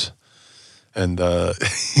Hearns, and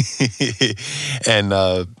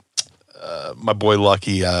my boy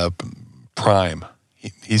Lucky Prime.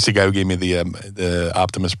 He's the guy who gave me the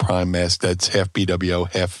Optimus Prime mask that's half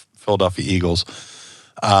BWO, half Philadelphia Eagles.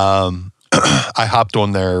 I hopped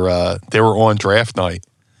on they were on draft night,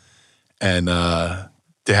 and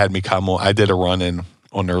they had me come on. I did a run-in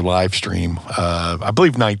on their live stream, I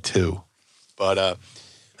believe night 2. But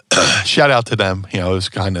shout out to them. It was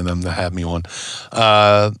kind of them to have me on.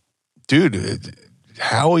 Dude,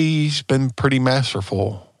 Howie's been pretty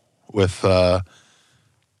masterful with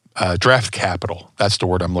draft capital. That's the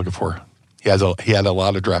word I'm looking for. He had a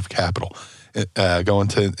lot of draft capital. Going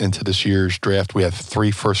into this year's draft, we had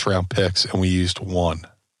 3 first-round picks, and we used 1.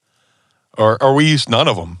 Or we used none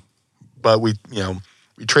of them. But we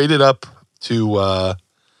traded up to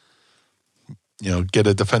get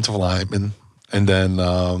a defensive lineman, and then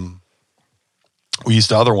we used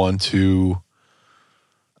the other one to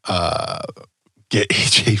get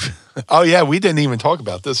AJ. Oh yeah, we didn't even talk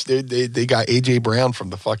about this. They got AJ Brown from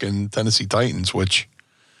the fucking Tennessee Titans, which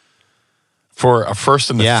for a first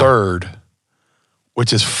and a third,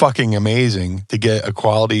 which is fucking amazing to get a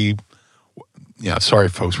quality. Yeah, sorry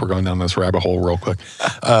folks, we're going down this rabbit hole real quick.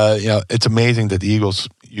 It's amazing that the Eagles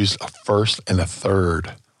used a first and a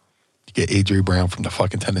third to get AJ Brown from the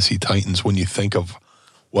fucking Tennessee Titans. When you think of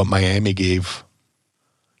what Miami gave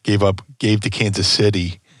to Kansas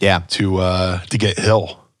City, to get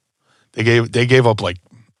Hill. They gave up like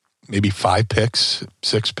maybe 5 picks,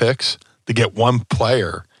 6 picks to get 1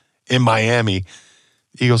 player in Miami.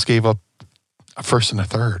 The Eagles gave up a first and a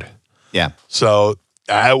third. Yeah. So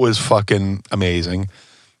that was fucking amazing.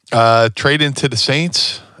 Trade into the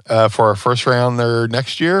Saints for our first round there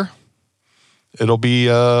next year. It'll be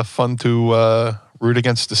fun to root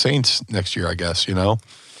against the Saints next year, I guess, because,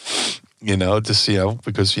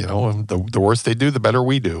 the worse they do, the better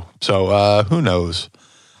we do. So who knows?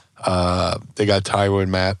 They got Tyron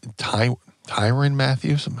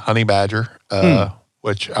Matthews, Honey Badger,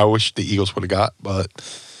 which I wish the Eagles would have got, but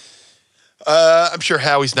I'm sure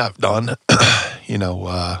Howie's not done,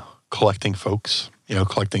 collecting folks,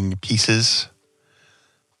 collecting pieces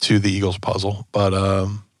to the Eagles puzzle. But,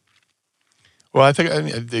 I think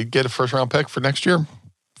they get a first round pick for next year.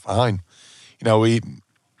 Fine. We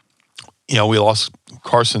lost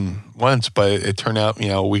Carson Wentz, but it turned out,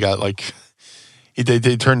 we got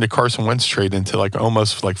they turned the Carson Wentz trade into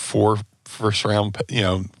almost 4 first round,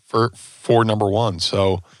 for 4 number 1.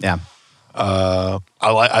 So yeah,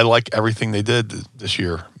 I like everything they did this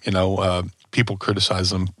year. People criticize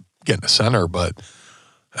them getting a center, but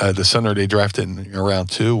the center they drafted in round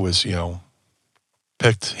 2 was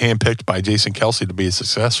handpicked by Jason Kelce to be a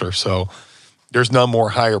successor. So there's no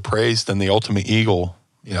more higher praise than the ultimate Eagle.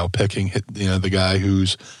 Picking the guy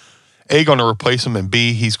who's A, going to replace him, and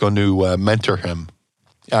B, he's going to mentor him.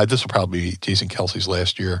 This will probably be Jason Kelce's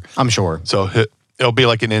last year, I'm sure. So it'll be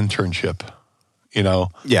like an internship.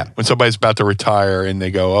 Yeah. When somebody's about to retire and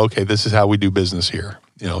they go, okay, this is how we do business here.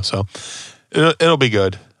 So it'll be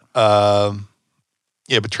good. But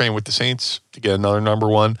train with the Saints to get another number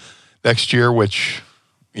 1 next year, which,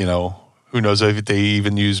 who knows if they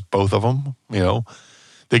even use both of them.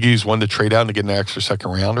 They could use one to trade out and get an extra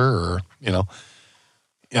second rounder, or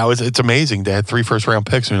it's amazing. They had 3 first round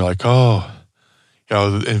picks, and you're like,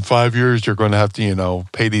 in 5 years you're going to have to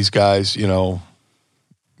pay these guys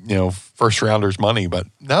first rounders money. But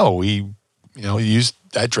no, we used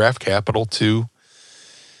that draft capital to,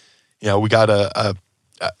 we got a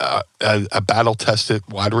battle-tested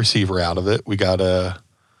wide receiver out of it. We got a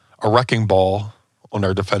wrecking ball on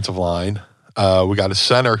our defensive line. We got a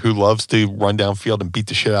center who loves to run downfield and beat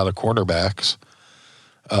the shit out of cornerbacks.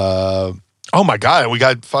 Oh, my God. We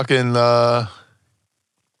got fucking... oh,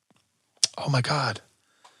 my God.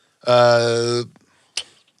 Fuck.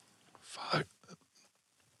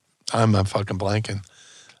 I'm fucking blanking.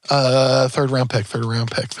 Third round pick.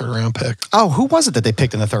 Oh, who was it that they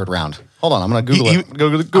picked in the third round? Hold on, I'm going to Google it.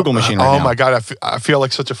 Go to the Google machine right now. Oh, my God. I feel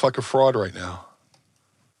like such a fucking fraud right now.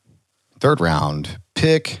 Third round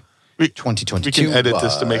pick, 2022. We can edit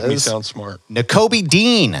this to make me sound smart. Nakobe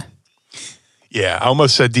Dean. Yeah, I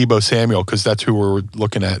almost said Deebo Samuel because that's who we're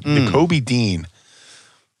looking at. Nakobe Dean.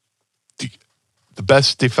 The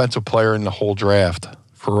best defensive player in the whole draft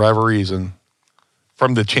for whatever reason.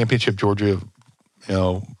 From the championship Georgia,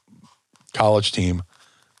 college team,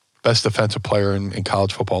 best defensive player in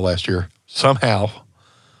college football last year, somehow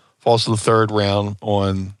falls to the third round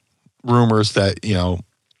on rumors that,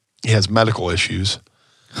 he has medical issues.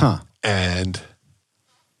 And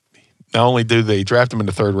not only do they draft him in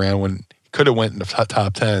the third round when he could have went in the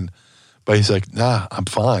top 10, but he's like, nah, I'm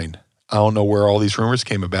fine. I don't know where all these rumors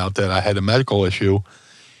came about that I had a medical issue.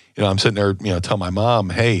 I'm sitting there, tell my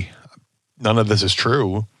mom, hey, none of this is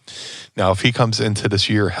true. Now, if he comes into this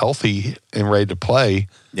year healthy and ready to play,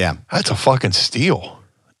 that's a fucking steal,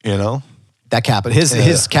 That capital,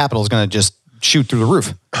 his capital is going to just shoot through the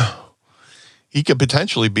roof. He could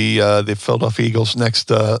potentially be the Philadelphia Eagles' next.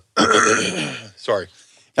 Sorry,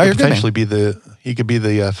 He could be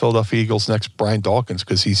the Philadelphia Eagles' next Brian Dawkins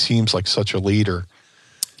because he seems like such a leader.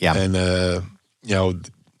 Yeah, and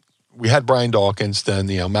we had Brian Dawkins. Then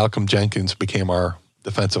Malcolm Jenkins became our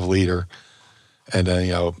defensive leader, and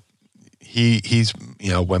then he's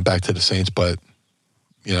went back to the Saints. But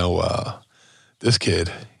this kid,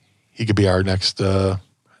 he could be our next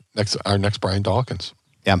Brian Dawkins.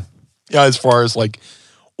 Yeah. Yeah, as far as like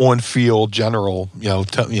on field general,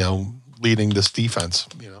 leading this defense,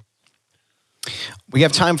 We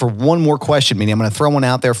have time for one more question, meaning I'm going to throw one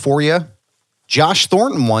out there for you. Josh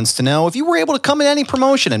Thornton wants to know, if you were able to come in any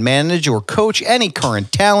promotion and manage or coach any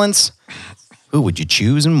current talents, who would you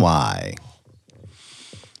choose and why?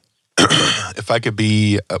 If I could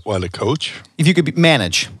be a coach? If you could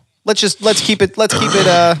manage. Let's keep it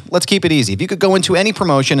easy. If you could go into any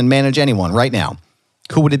promotion and manage anyone right now,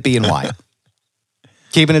 who would it be and why?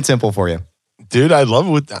 Keeping it simple for you. Dude, I love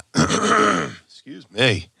it with that. Excuse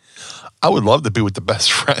me. I would love to be with the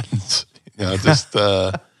best friends.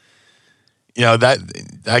 That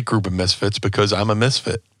group of misfits because I'm a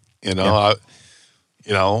misfit. As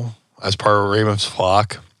part of Ravens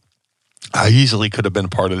flock, I easily could have been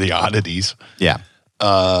part of the oddities. Yeah.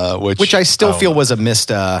 Which I still feel was a missed,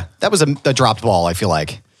 that was a dropped ball, I feel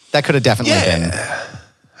like. That could have definitely been.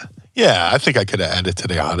 Yeah, I think I could have added to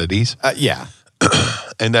the oddities. Yeah.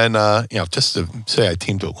 And then, just to say I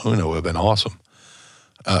teamed with Luna would have been awesome.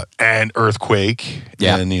 And Earthquake.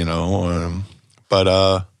 Yeah. And, the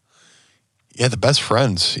best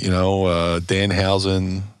friends,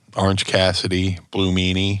 Danhausen, Orange Cassidy, Blue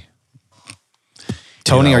Meanie.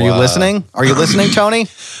 Tony, are you listening? Are you listening, Tony?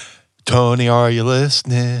 Tony, are you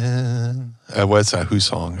listening? What's that? Whose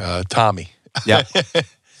song? Tommy. Yeah.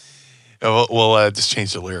 We'll just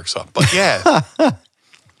change the lyrics up. But yeah,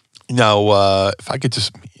 if I could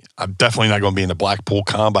I'm definitely not going to be in the Blackpool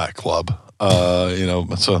Combat Club.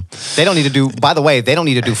 So they don't need to do, by the way, they don't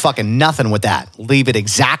need to do fucking nothing with that. Leave it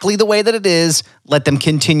exactly the way that it is. Let them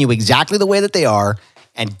continue exactly the way that they are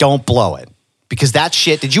and don't blow it. Because that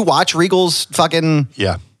shit, did you watch Regal's fucking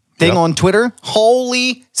thing on Twitter?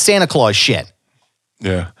 Holy Santa Claus shit.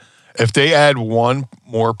 Yeah. If they add one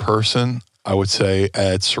more person, I would say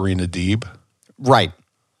add Serena Deeb. Right.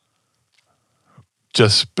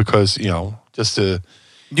 Just because, just to...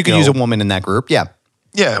 You could use a woman in that group, yeah.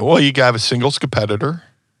 Yeah, well, you got a singles competitor.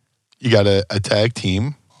 You got a tag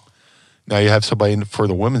team. Now you have somebody for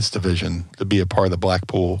the women's division to be a part of the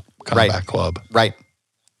Blackpool Combat Club. Right.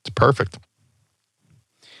 It's perfect.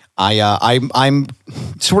 I'm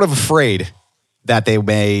sort of afraid that they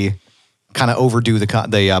may kind of overdo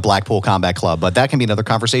the Blackpool Combat Club, but that can be another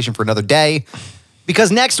conversation for another day.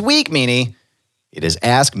 Because next week, Meanie, it is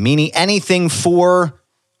Ask Meanie Anything for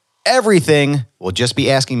Everything. We'll just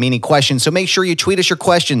be asking Meanie questions, so make sure you tweet us your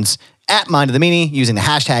questions at Mind of the Meanie using the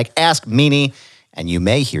hashtag AskMeanie, and you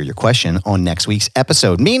may hear your question on next week's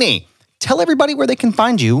episode. Meanie, tell everybody where they can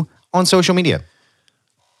find you on social media.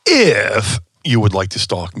 If you would like to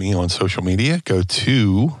stalk me on social media, go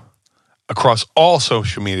to across all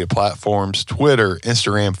social media platforms, Twitter,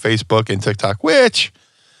 Instagram, Facebook, and TikTok, which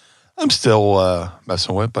I'm still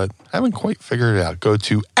messing with, but haven't quite figured it out. Go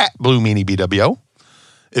to @BlueMeanieBWO.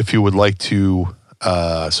 If you would like to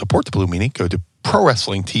support the Blue Meanie, go to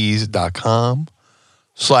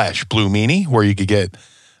ProWrestlingTees.com/BlueMeanie, where you could get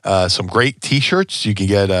some great T-shirts. You can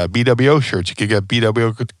get BWO shirts. You can get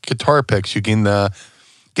BWO guitar picks. You can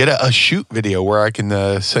get a shoot video where I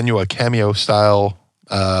can send you a cameo-style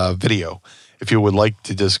video. If you would like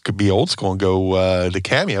to just be old school and go to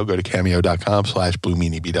Cameo, go to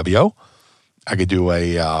cameo.com/BlueMeanieBWO. I could do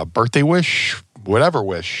a birthday wish, whatever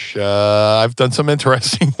wish. I've done some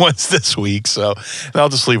interesting ones this week, so and I'll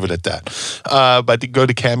just leave it at that. But go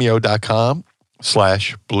to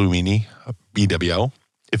cameo.com/BlueMeanieBWO.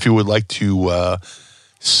 If you would like to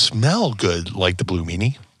smell good like the Blue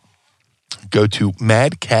Meanie, go to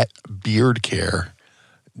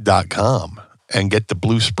madcatbeardcare.com and get the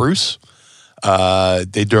Blue Spruce. They're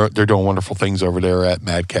doing wonderful things over there at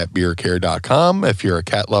madcatbeardcare.com. If you're a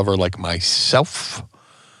cat lover like myself,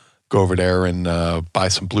 go over there and buy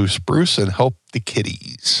some Blue Spruce and help the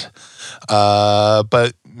kitties.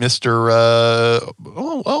 But Mr.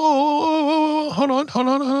 Hold on.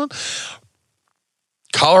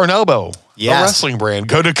 Collar and Elbow, yes. The wrestling brand.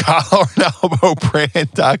 Go to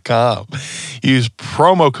collarandelbowbrand.com. Use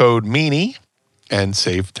promo code Meanie and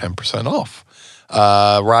save 10% off.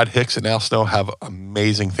 Rod Hicks and Al Snow have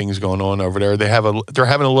amazing things going on over there. They're having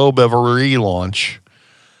a little bit of a relaunch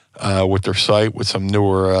with their site with some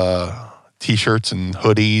newer T-shirts and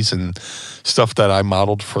hoodies and stuff that I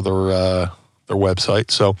modeled for their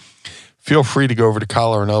website. So feel free to go over to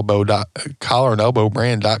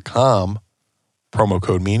collarandelbowbrand.com. Promo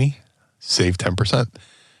code Meanie, save 10%.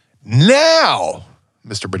 Now,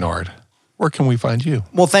 Mr. Bernard, where can we find you?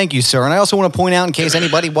 Well, thank you, sir. And I also want to point out, in case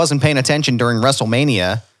anybody wasn't paying attention during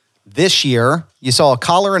WrestleMania, this year, you saw a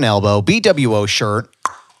Collar and Elbow BWO shirt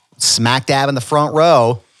smack dab in the front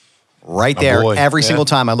row right there. Every single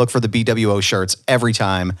time I look for the BWO shirts, every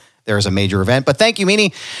time there's a major event. But thank you,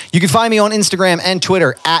 Meanie. You can find me on Instagram and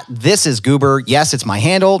Twitter @ThisIsGoober. Yes, it's my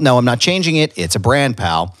handle. No, I'm not changing it. It's a brand,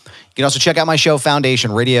 pal. You can also check out my show,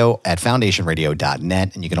 Foundation Radio, at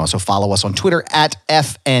foundationradio.net. And you can also follow us on Twitter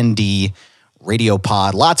 @FND Radio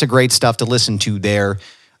Pod. Lots of great stuff to listen to there.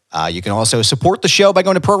 You can also support the show by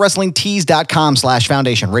going to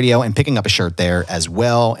ProWrestlingTees.com/Foundation Radio and picking up a shirt there as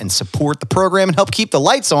well and support the program and help keep the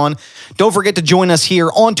lights on. Don't forget to join us here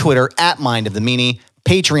on Twitter @MindOfTheMeanie,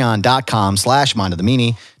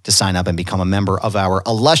 Patreon.com/MindOfTheMeanie to sign up and become a member of our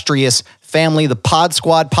illustrious family, the Pod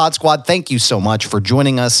Squad. Pod Squad, thank you so much for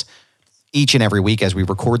joining us each and every week as we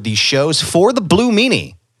record these shows for the Blue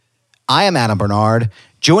Meanie. I am Adam Bernard.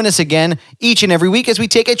 Join us again each and every week as we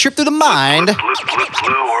take a trip through the mind Blue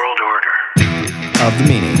World Order of the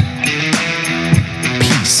Meanie.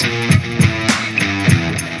 Peace.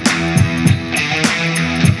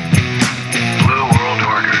 Blue World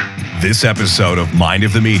Order. This episode of Mind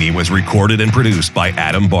of the Meanie was recorded and produced by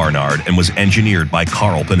Adam Barnard and was engineered by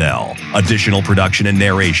Carl Pinnell. Additional production and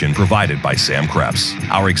narration provided by Sam Krebs.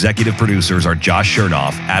 Our executive producers are Josh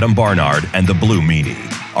Chernoff, Adam Barnard, and the Blue Meanie.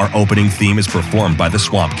 Our opening theme is performed by the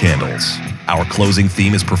Swamp Candles. Our closing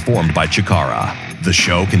theme is performed by Chikara. The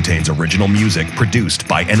show contains original music produced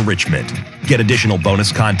by Enrichment. Get additional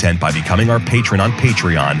bonus content by becoming our patron on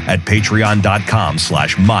Patreon at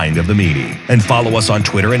patreon.com/mindofthemeanie. And follow us on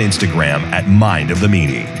Twitter and Instagram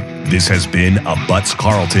 @mindofthemeanie. This has been a Butts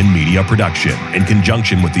Carlton media production in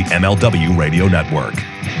conjunction with the MLW Radio Network.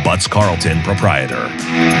 Butts Carlton, proprietor.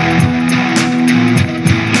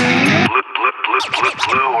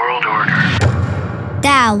 Blue World Order.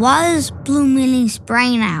 Dad, why is Blue Meanie's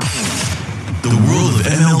brain out? The world of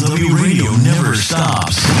MLW Radio never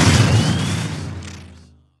stops.